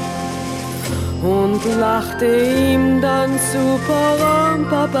 und lachte ihm dann zu, param,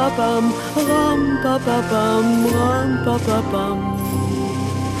 papapam, ram, papapam, ram, papapam.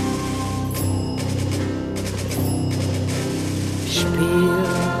 Spiel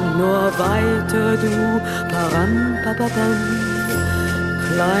nur weiter, du, param, papapam,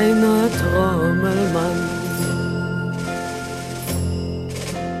 kleiner Trommelmann.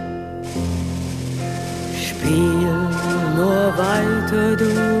 Spiel nur weiter,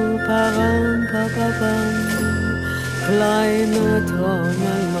 du, param, papapam, kleiner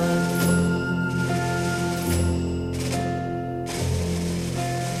Trommelmann.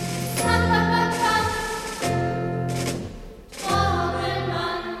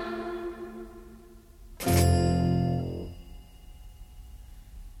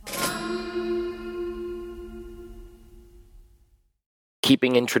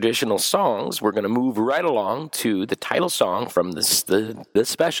 Keeping in traditional songs, we're going to move right along to the title song from the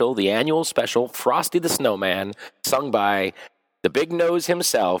special, the annual special, Frosty the Snowman, sung by the big nose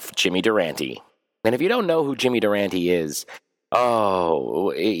himself, Jimmy Durante. And if you don't know who Jimmy Durante is,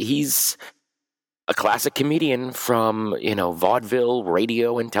 he's a classic comedian from, vaudeville,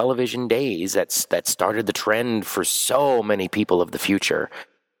 radio, and television days that started the trend for so many people of the future.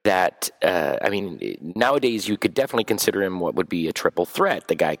 That, nowadays you could definitely consider him what would be a triple threat.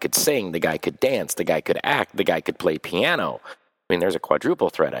 The guy could sing, the guy could dance, the guy could act, the guy could play piano. I mean, there's a quadruple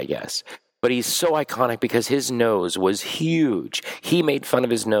threat, I guess. But he's so iconic because his nose was huge. He made fun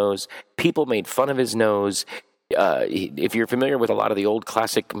of his nose. People made fun of his nose. If you're familiar with a lot of the old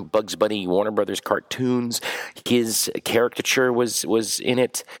classic Bugs Bunny, Warner Brothers cartoons, his caricature was in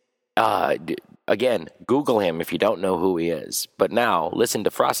it. Again, Google him if you don't know who he is. But now, listen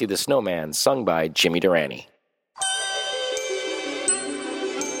to Frosty the Snowman, sung by Jimmy Durante.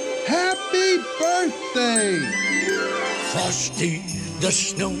 Happy birthday! Frosty the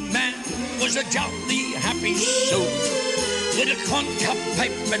Snowman was a jolly happy soul, with a corncob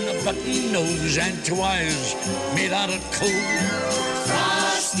pipe and a button nose and two eyes made out of coal.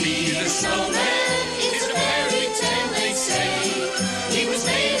 Frosty the Snowman is a fairy tale, they say. He was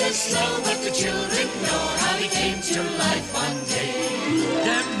made of snow, but the children know how he came to life one day.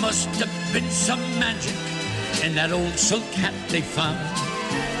 There must have been some magic in that old silk hat they found.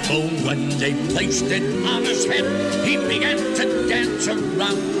 Oh, when they placed it on his head, he began to dance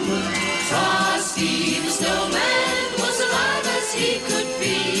around. Frosty the Snowman was alive as he could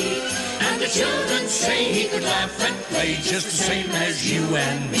be, and the children say he could laugh and play just the same as you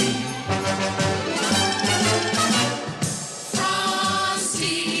and me.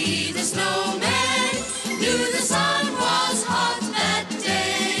 Frosty the Snowman knew the sun was hot that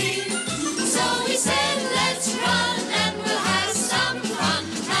day, so he said, let's run and we'll have some fun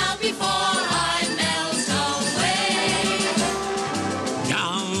now before I melt away.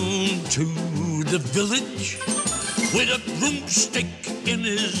 Down to the village with a broomstick in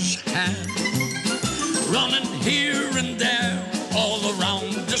his hand, running here and there all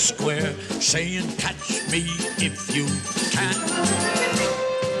around the square, saying, catch me if you can.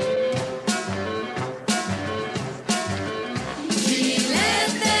 He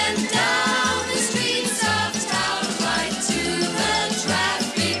led them down the streets of town, right to the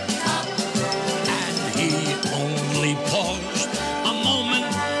traffic cop. And he only paused a moment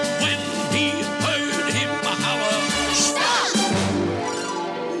when he heard him holler, Stop!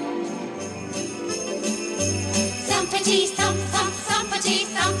 Thumpity thump thump, thumpity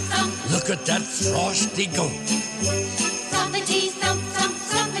thump thump. look at that Frosty go. Thumpity thump thump,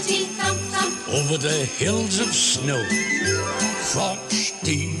 thumpity thump thump. over the hills of snow.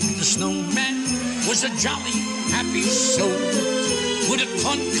 Frosty the Snowman was a jolly, happy soul, with a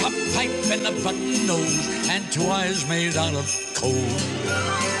corncob pipe and a button nose and two eyes made out of coal.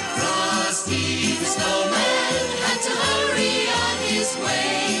 Frosty the Snowman had to hurry on his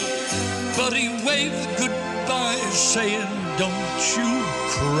way, but he waved goodbye, saying, "Don't you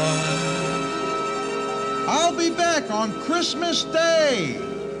cry." I'll be back on Christmas Day.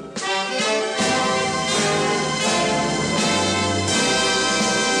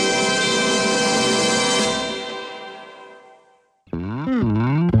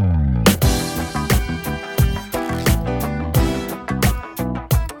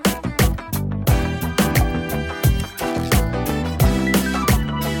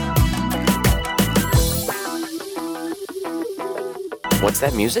 What's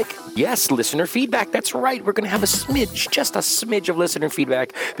that music? Yes, listener feedback. That's right. We're going to have a smidge, just a smidge of listener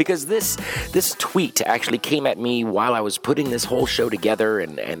feedback, because this tweet actually came at me while I was putting this whole show together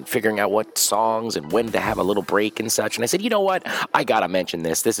and figuring out what songs and when to have a little break and such. And I said, you know what? I got to mention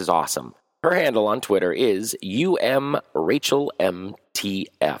this. This is awesome. Her handle on Twitter is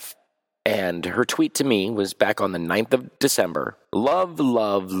UMRachelMTF. And her tweet to me was back on the 9th of December. Love,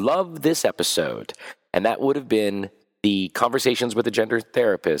 love, love this episode. And that would have been the Conversations with a Gender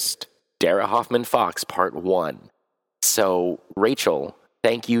Therapist, Dara Hoffman Fox, Part 1. So, Rachel,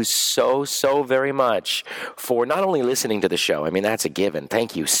 thank you so, so very much for not only listening to the show. I mean, that's a given.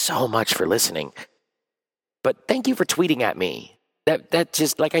 Thank you so much for listening. But thank you for tweeting at me. That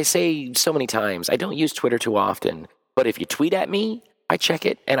just, like I say so many times, I don't use Twitter too often. But if you tweet at me, I check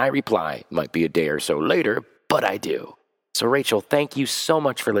it and I reply. Might be a day or so later, but I do. So, Rachel, thank you so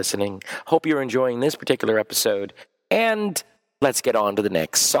much for listening. Hope you're enjoying this particular episode. And let's get on to the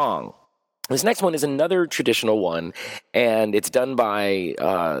next song. This next one is another traditional one, and it's done by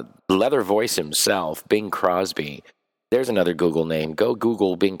Leather Voice himself, Bing Crosby. There's another Google name. Go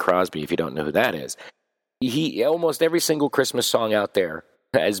Google Bing Crosby if you don't know who that is. Almost every single Christmas song out there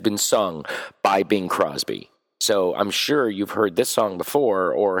has been sung by Bing Crosby. So I'm sure you've heard this song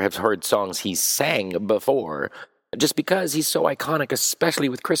before or have heard songs he sang before, just because he's so iconic, especially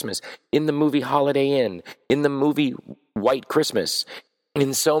with Christmas. In the movie Holiday Inn, in the movie White Christmas,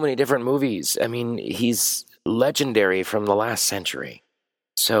 in so many different movies. I mean, he's legendary from the last century.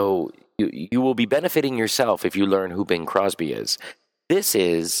 So you will be benefiting yourself if you learn who Bing Crosby is. This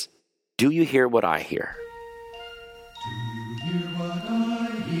is Do You Hear What I Hear?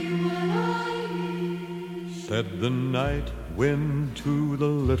 Said the night wind to the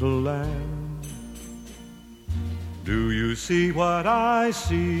little lamb, do you see what I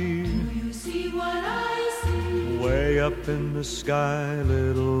see? Do you see what I see? Way up in the sky,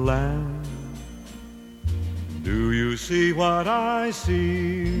 little lamb. Do you see what I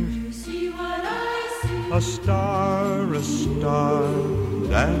see? Do you see what I see? A star,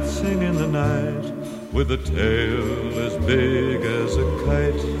 dancing in the night, with a tail as big as a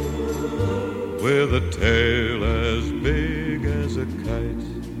kite. With a tail as big as a kite.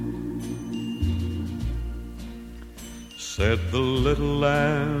 Said the little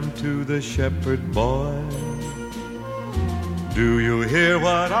lamb to the shepherd boy, do you hear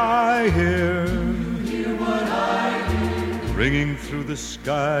what I hear? Do you hear what I hear? Ringing through the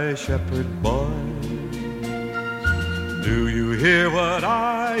sky, shepherd boy. Do you hear what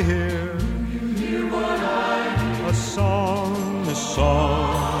I hear? Do you hear what I hear? A song,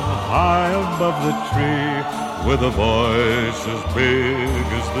 high above the tree, with a voice as big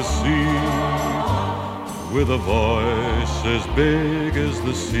as the sea. With a voice as big as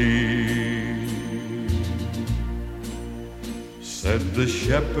the sea. Said the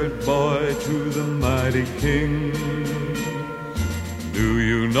shepherd boy to the mighty king, do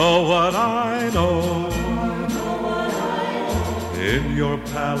you know what I know? In your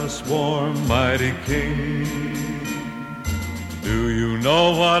palace warm, mighty king, do you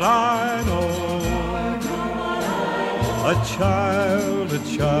know what I know? A child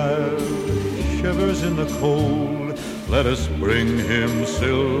shivers in the cold. Let us bring him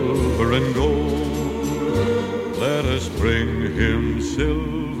silver and gold. Let us bring him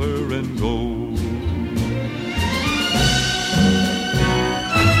silver and gold.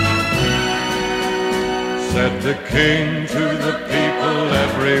 Said the king to the people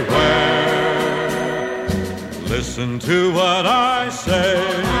everywhere, listen to what I say.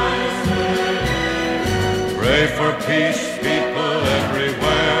 Pray for peace, people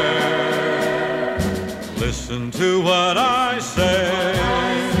everywhere. Listen to what I say.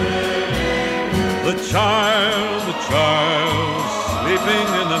 The child, sleeping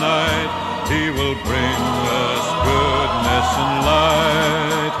in the night, he will bring us goodness and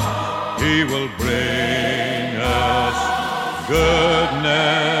light. He He will bring us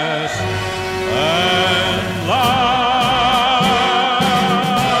goodness and life.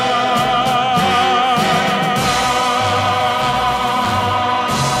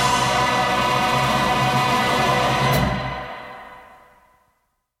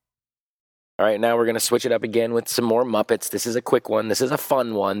 All right, now we're going to switch it up again with some more Muppets. This is a quick one. This is a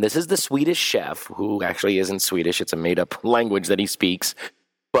fun one. This is the Swedish Chef, who actually isn't Swedish. It's a made-up language that he speaks.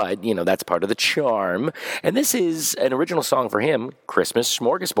 But, you know, that's part of the charm. And this is an original song for him, Christmas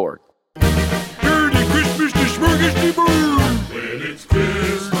Smorgasbord. Merry Christmas to Smorgasbord! When it's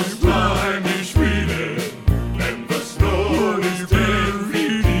Christmas time in Sweden, and the snow is 10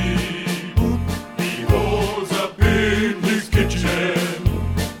 feet deep, he holds up in his kitchen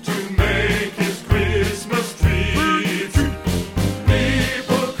to make his Christmas treat.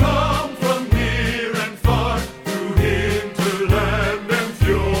 People come from near and far, through hinterland and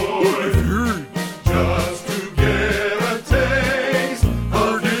fjord, just to get a taste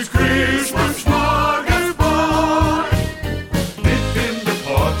of his Christmas smorgasbord. Dip in the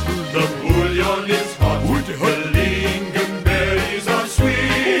pot, the bouillon is hot, the lingonberries are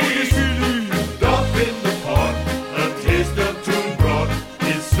sweet. Drop in the pot, a taste of tune broth,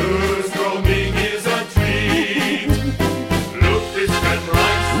 his surströmming is a treat. Lutefisk and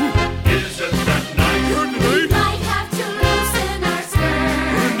rice, isn't that nice? We might have to loosen our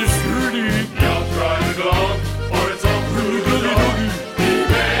skirts. Now try the glove, or it's off to the dog. He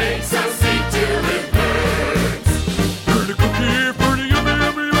makes us eat till it hurts.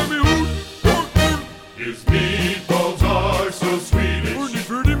 His meatballs are so Swedish.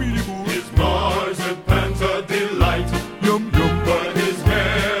 His marzipan's a delight. But his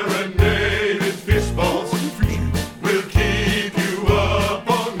marinated fish balls will keep you up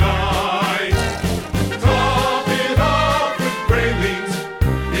all night. Top it off with pralines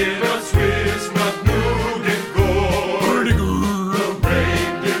in a Swiss nut nougat gore. The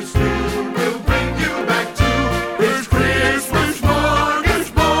reindeer stew will bring you back to his Christmas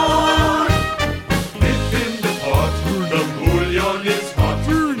smorgasbord. Dip in the pot, the bouillon is hot,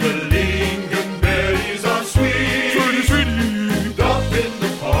 the lingonberries are sweet. Drop in the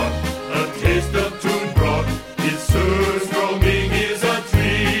pot, a taste of tune broth, his surströmming is a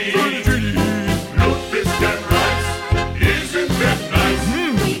treat. Lutefisk and rice, isn't that nice?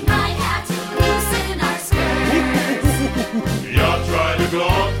 We might have to loosen our skirts. Yeah, try the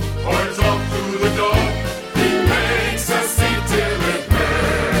glove, or it's off to the dog. He makes us eat till it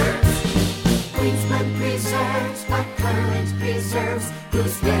hurts. Queensbrook preserves, blackcurrant preserves,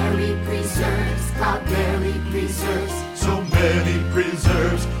 gooseberry preserves, cloudberry preserves. So many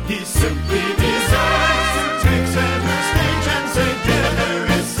preserves, he simply deserves. Takes center stage and say dinner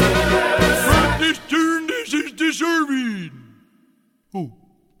is served. From this turn, this is deserving.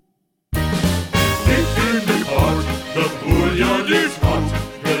 Dip in the pot, the bouillon is hot,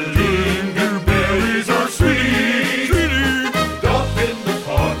 the lingonberries are sweet. Drop in the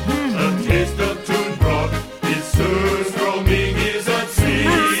pot, a taste of tune broth, his surströmming is a treat.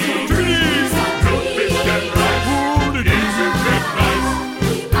 Lutefisk and rice, isn't that nice?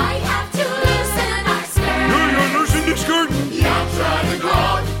 We might have to loosen our skirts. Yeah, try the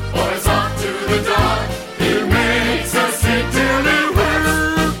glove, or it's off to the dog. He makes us eat till it hurts.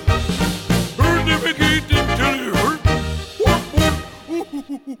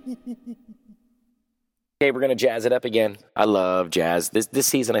 Okay, we're going to jazz it up again. I love jazz. This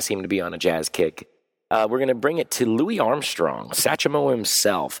season I seem to be on a jazz kick. We're going to bring it to Louis Armstrong, Satchmo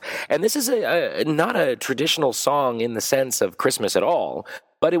himself. And this is not a traditional song in the sense of Christmas at all,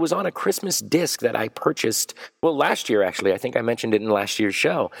 but it was on a Christmas disc that I purchased, well, last year actually. I think I mentioned it in last year's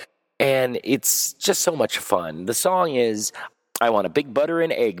show. And it's just so much fun. The song is, I Want a Big Butter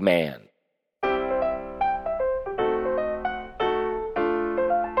and Egg Man.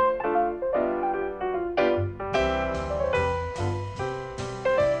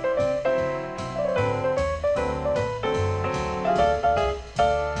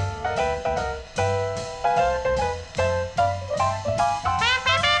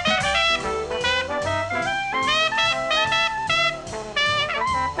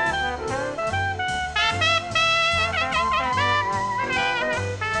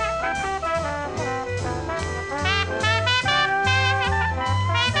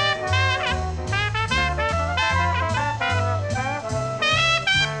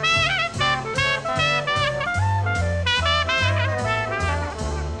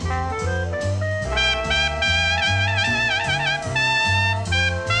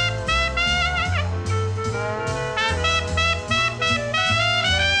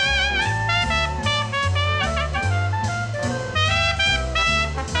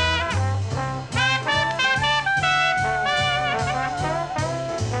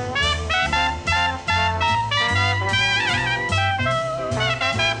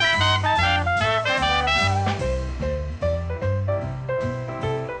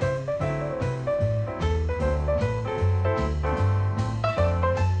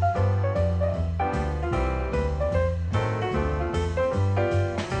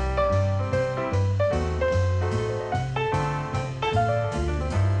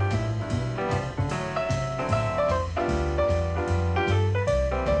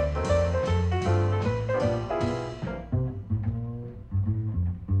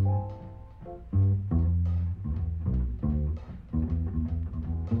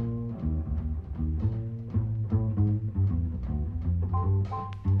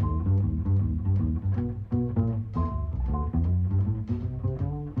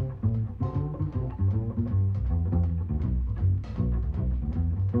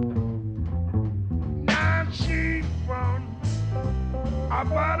 a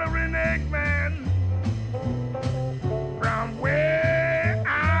buttering egg man from way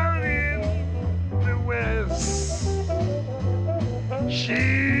out in the west.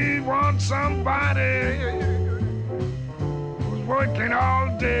 She wants somebody who's working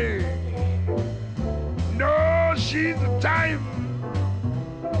all day. No, she's the type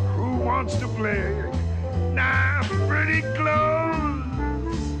who wants to play. Now, pretty clothes,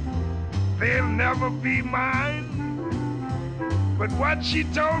 they'll never be mine. But what she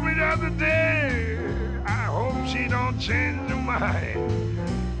told me the other day, I hope she don't change her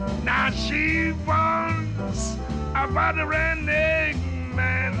mind. Now she wants a butter and egg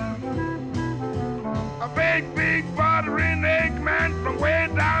man, a big, big butter and egg man from way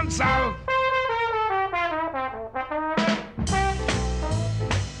down south.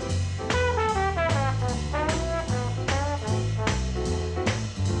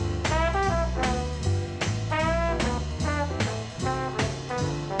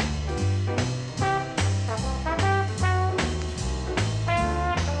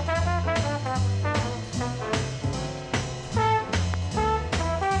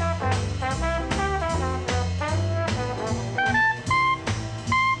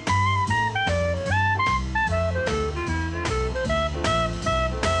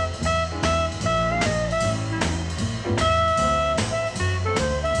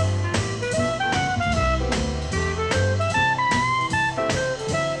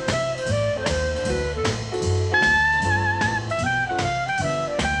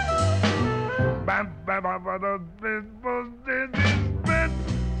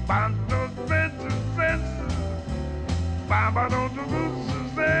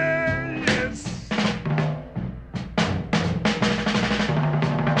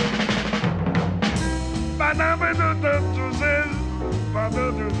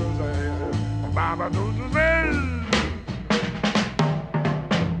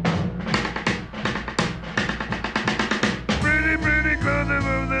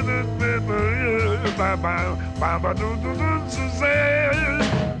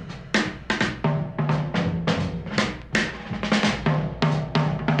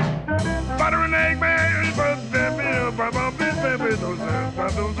 Butter and egg man,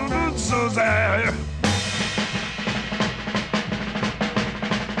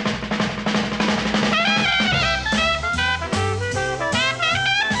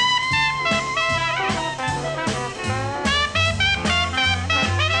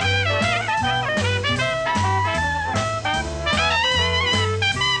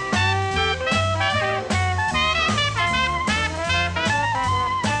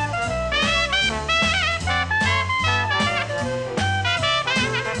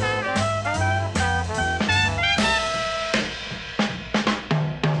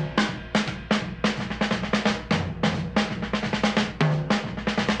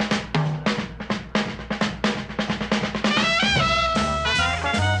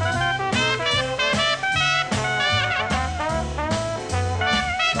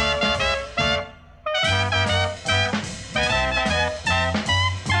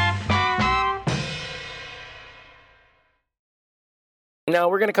 Now,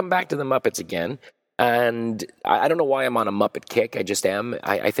 we're going to come back to the Muppets again, and I don't know why I'm on a Muppet kick. I just am.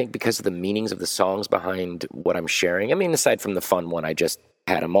 I think because of the meanings of the songs behind what I'm sharing. I mean, aside from the fun one I just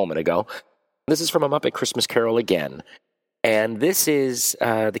had a moment ago. This is from A Muppet Christmas Carol again, and this is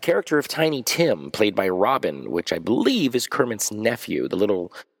the character of Tiny Tim, played by Robin, which I believe is Kermit's nephew, the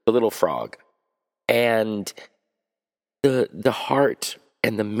little frog. And the heart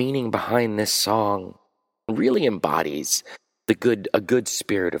and the meaning behind this song really embodies a good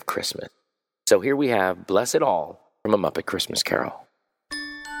spirit of Christmas. So here we have Bless It All from A Muppet Christmas Carol.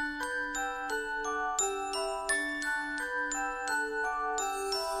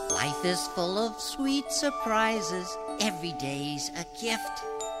 Life is full of sweet surprises. Every day's a gift.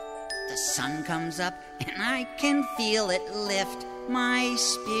 The sun comes up and I can feel it lift. My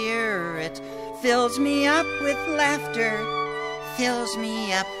spirit fills me up with laughter, fills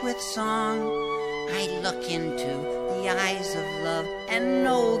me up with song. I look into the eyes of love and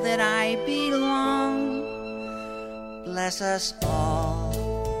know that I belong. Bless us all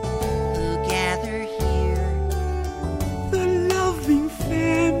who gather here, the loving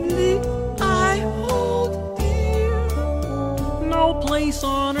family I hold dear. No place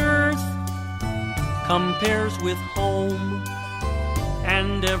on earth compares with home,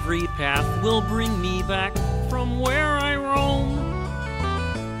 and every path will bring me back from where I roam.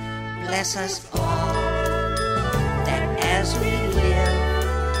 Bless us all, that as we live,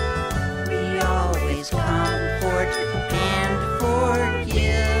 we always comfort and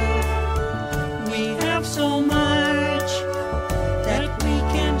forgive. We have so much that we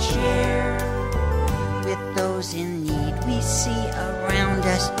see around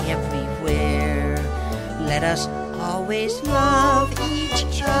us everywhere. Let us always love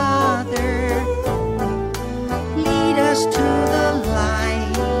each other. Lead us to the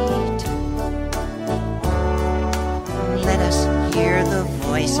light. Let us hear the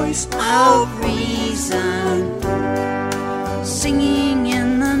voice of reason singing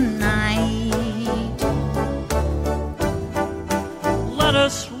in the night. Let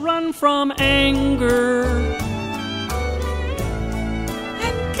us run from anger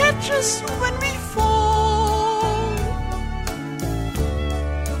and catch us when we fall.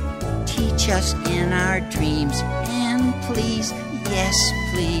 Teach us in our dreams, and please, yes,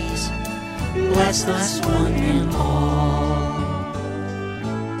 please, bless us one and all.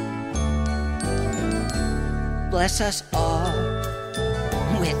 Bless us all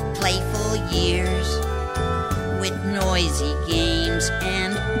with playful years, with noisy games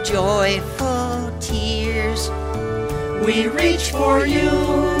and joyful tears. We reach for you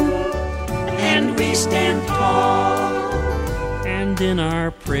and we stand tall. And in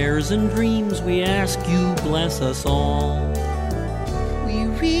our prayers and dreams we ask you bless us all. We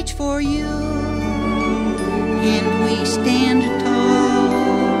reach for you and we stand tall.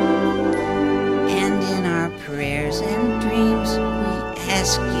 And in our prayers and dreams we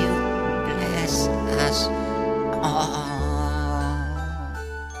ask you bless us all.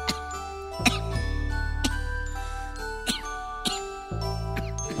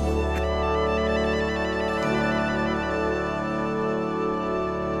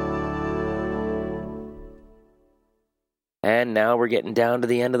 And now we're getting down to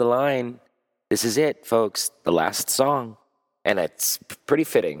the end of the line. This is it, folks, the last song. And it's pretty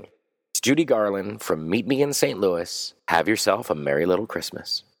fitting. It's Judy Garland from Meet Me in St. Louis. Have yourself a merry little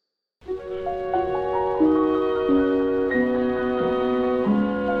Christmas.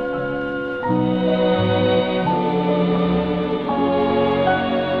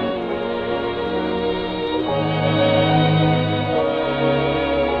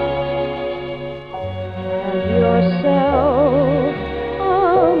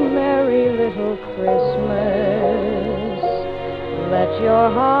 Let your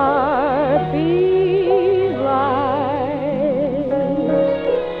heart be light.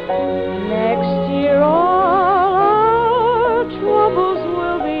 Next year all our troubles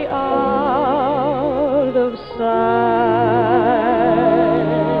will be out of sight.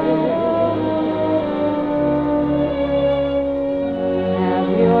 Have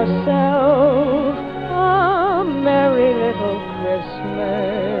yourself a merry little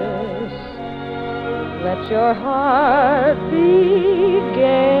Christmas. Let your heart be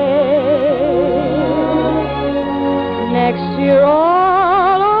gay. Next year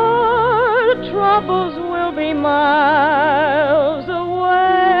all our troubles will be miles away.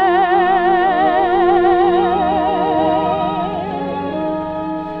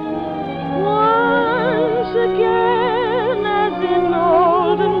 Once again, as in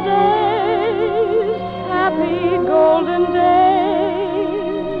olden days, happy golden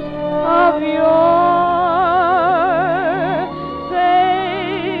days of yore.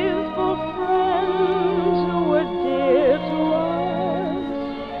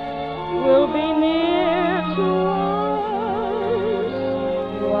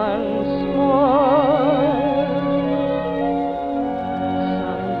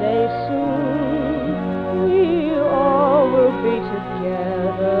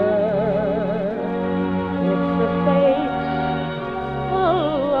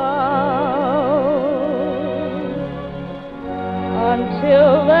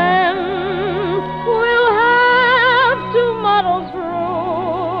 Until then, we'll have to muddle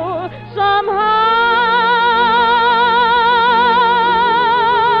through somehow.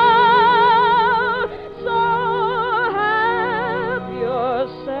 So have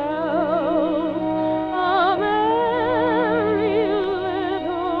yourself a merry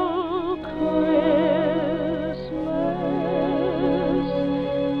little Christmas.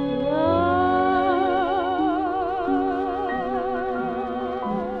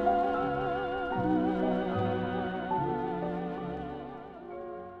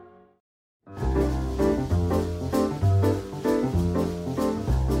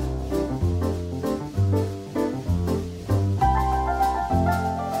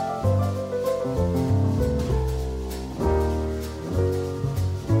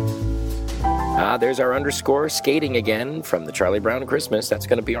 There's our underscore skating again from the Charlie Brown Christmas. That's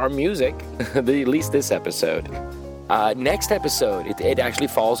going to be our music, at least this episode. Next episode, it actually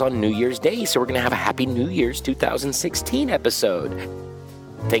falls on New Year's Day, so we're going to have a Happy New Year's 2016 episode.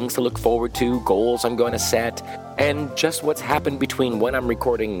 Things to look forward to, goals I'm going to set, and just what's happened between when I'm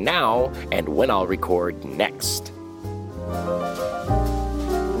recording now and when I'll record next.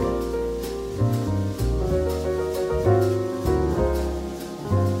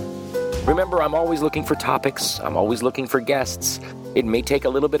 Remember, I'm always looking for topics. I'm always looking for guests. It may take a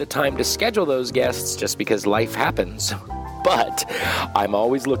little bit of time to schedule those guests just because life happens. But I'm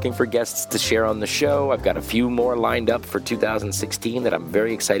always looking for guests to share on the show. I've got a few more lined up for 2016 that I'm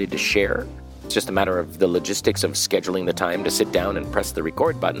very excited to share. It's just a matter of the logistics of scheduling the time to sit down and press the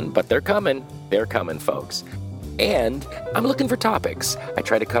record button, but they're coming. They're coming, folks. And I'm looking for topics. I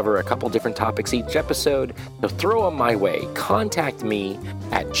try to cover a couple different topics each episode, so throw them my way. Contact me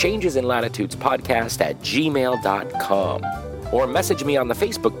at changesinlatitudespodcast@gmail.com or message me on the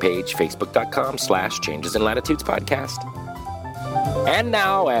Facebook page, facebook.com/changesinlatitudespodcast. And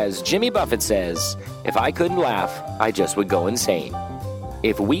now, as Jimmy Buffett says, if I couldn't laugh, I just would go insane.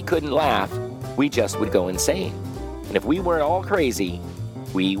 If we couldn't laugh, we just would go insane. And if we weren't all crazy,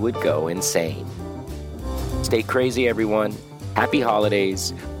 we would go insane. Stay crazy, everyone. Happy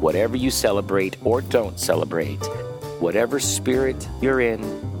holidays. Whatever you celebrate or don't celebrate, whatever spirit you're in,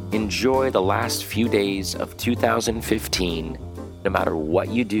 enjoy the last few days of 2015, no matter what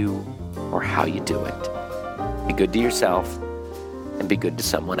you do or how you do it. Be good to yourself and be good to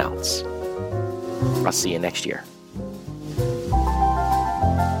someone else. I'll see you next year.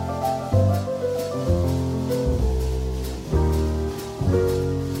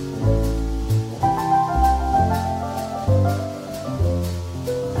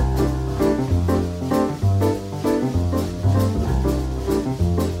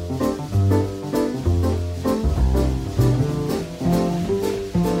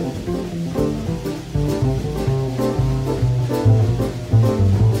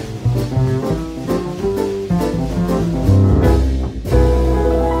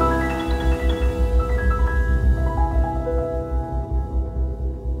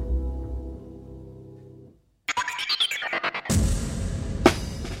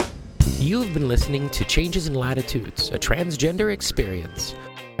 You've been listening to Changes in Latitudes, a transgender experience.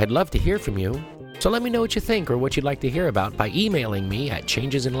 I'd love to hear from you, so let me know what you think or what you'd like to hear about by emailing me at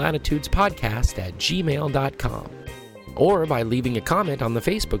changesinlatitudespodcast@gmail.com or by leaving a comment on the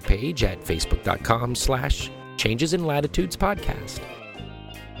Facebook page at facebook.com/changesinlatitudespodcast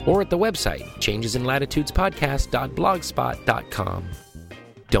or at the website changesinlatitudespodcast.blogspot.com.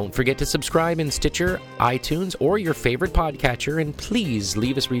 Don't forget to subscribe in Stitcher, iTunes, or your favorite podcatcher, and please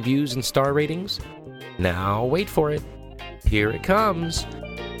leave us reviews and star ratings. Now, wait for it. Here it comes.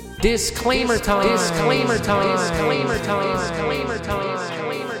 Disclaimer time. Disclaimer time. Disclaimer time. Disclaimer time.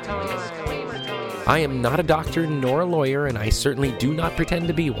 Disclaimer time. Disclaimer time. I am not a doctor nor a lawyer, and I certainly do not pretend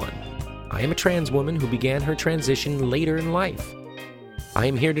to be one. I am a trans woman who began her transition later in life. I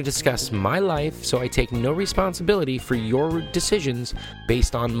am here to discuss my life, so I take no responsibility for your decisions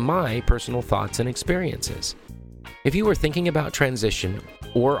based on my personal thoughts and experiences. If you are thinking about transition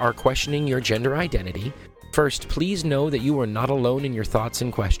or are questioning your gender identity, first, please know that you are not alone in your thoughts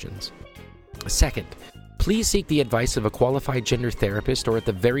and questions. Second, please seek the advice of a qualified gender therapist or at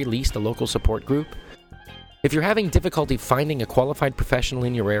the very least a local support group. If you're having difficulty finding a qualified professional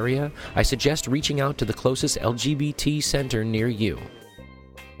in your area, I suggest reaching out to the closest LGBT center near you.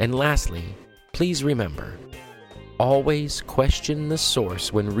 And lastly, please remember, always question the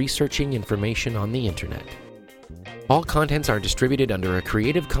source when researching information on the internet. All contents are distributed under a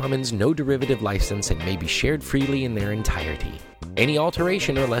Creative Commons no derivative license and may be shared freely in their entirety. Any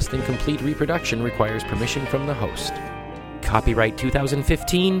alteration or less than complete reproduction requires permission from the host. Copyright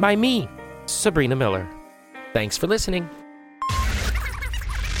 2015 by me, Sabrina Miller. Thanks for listening.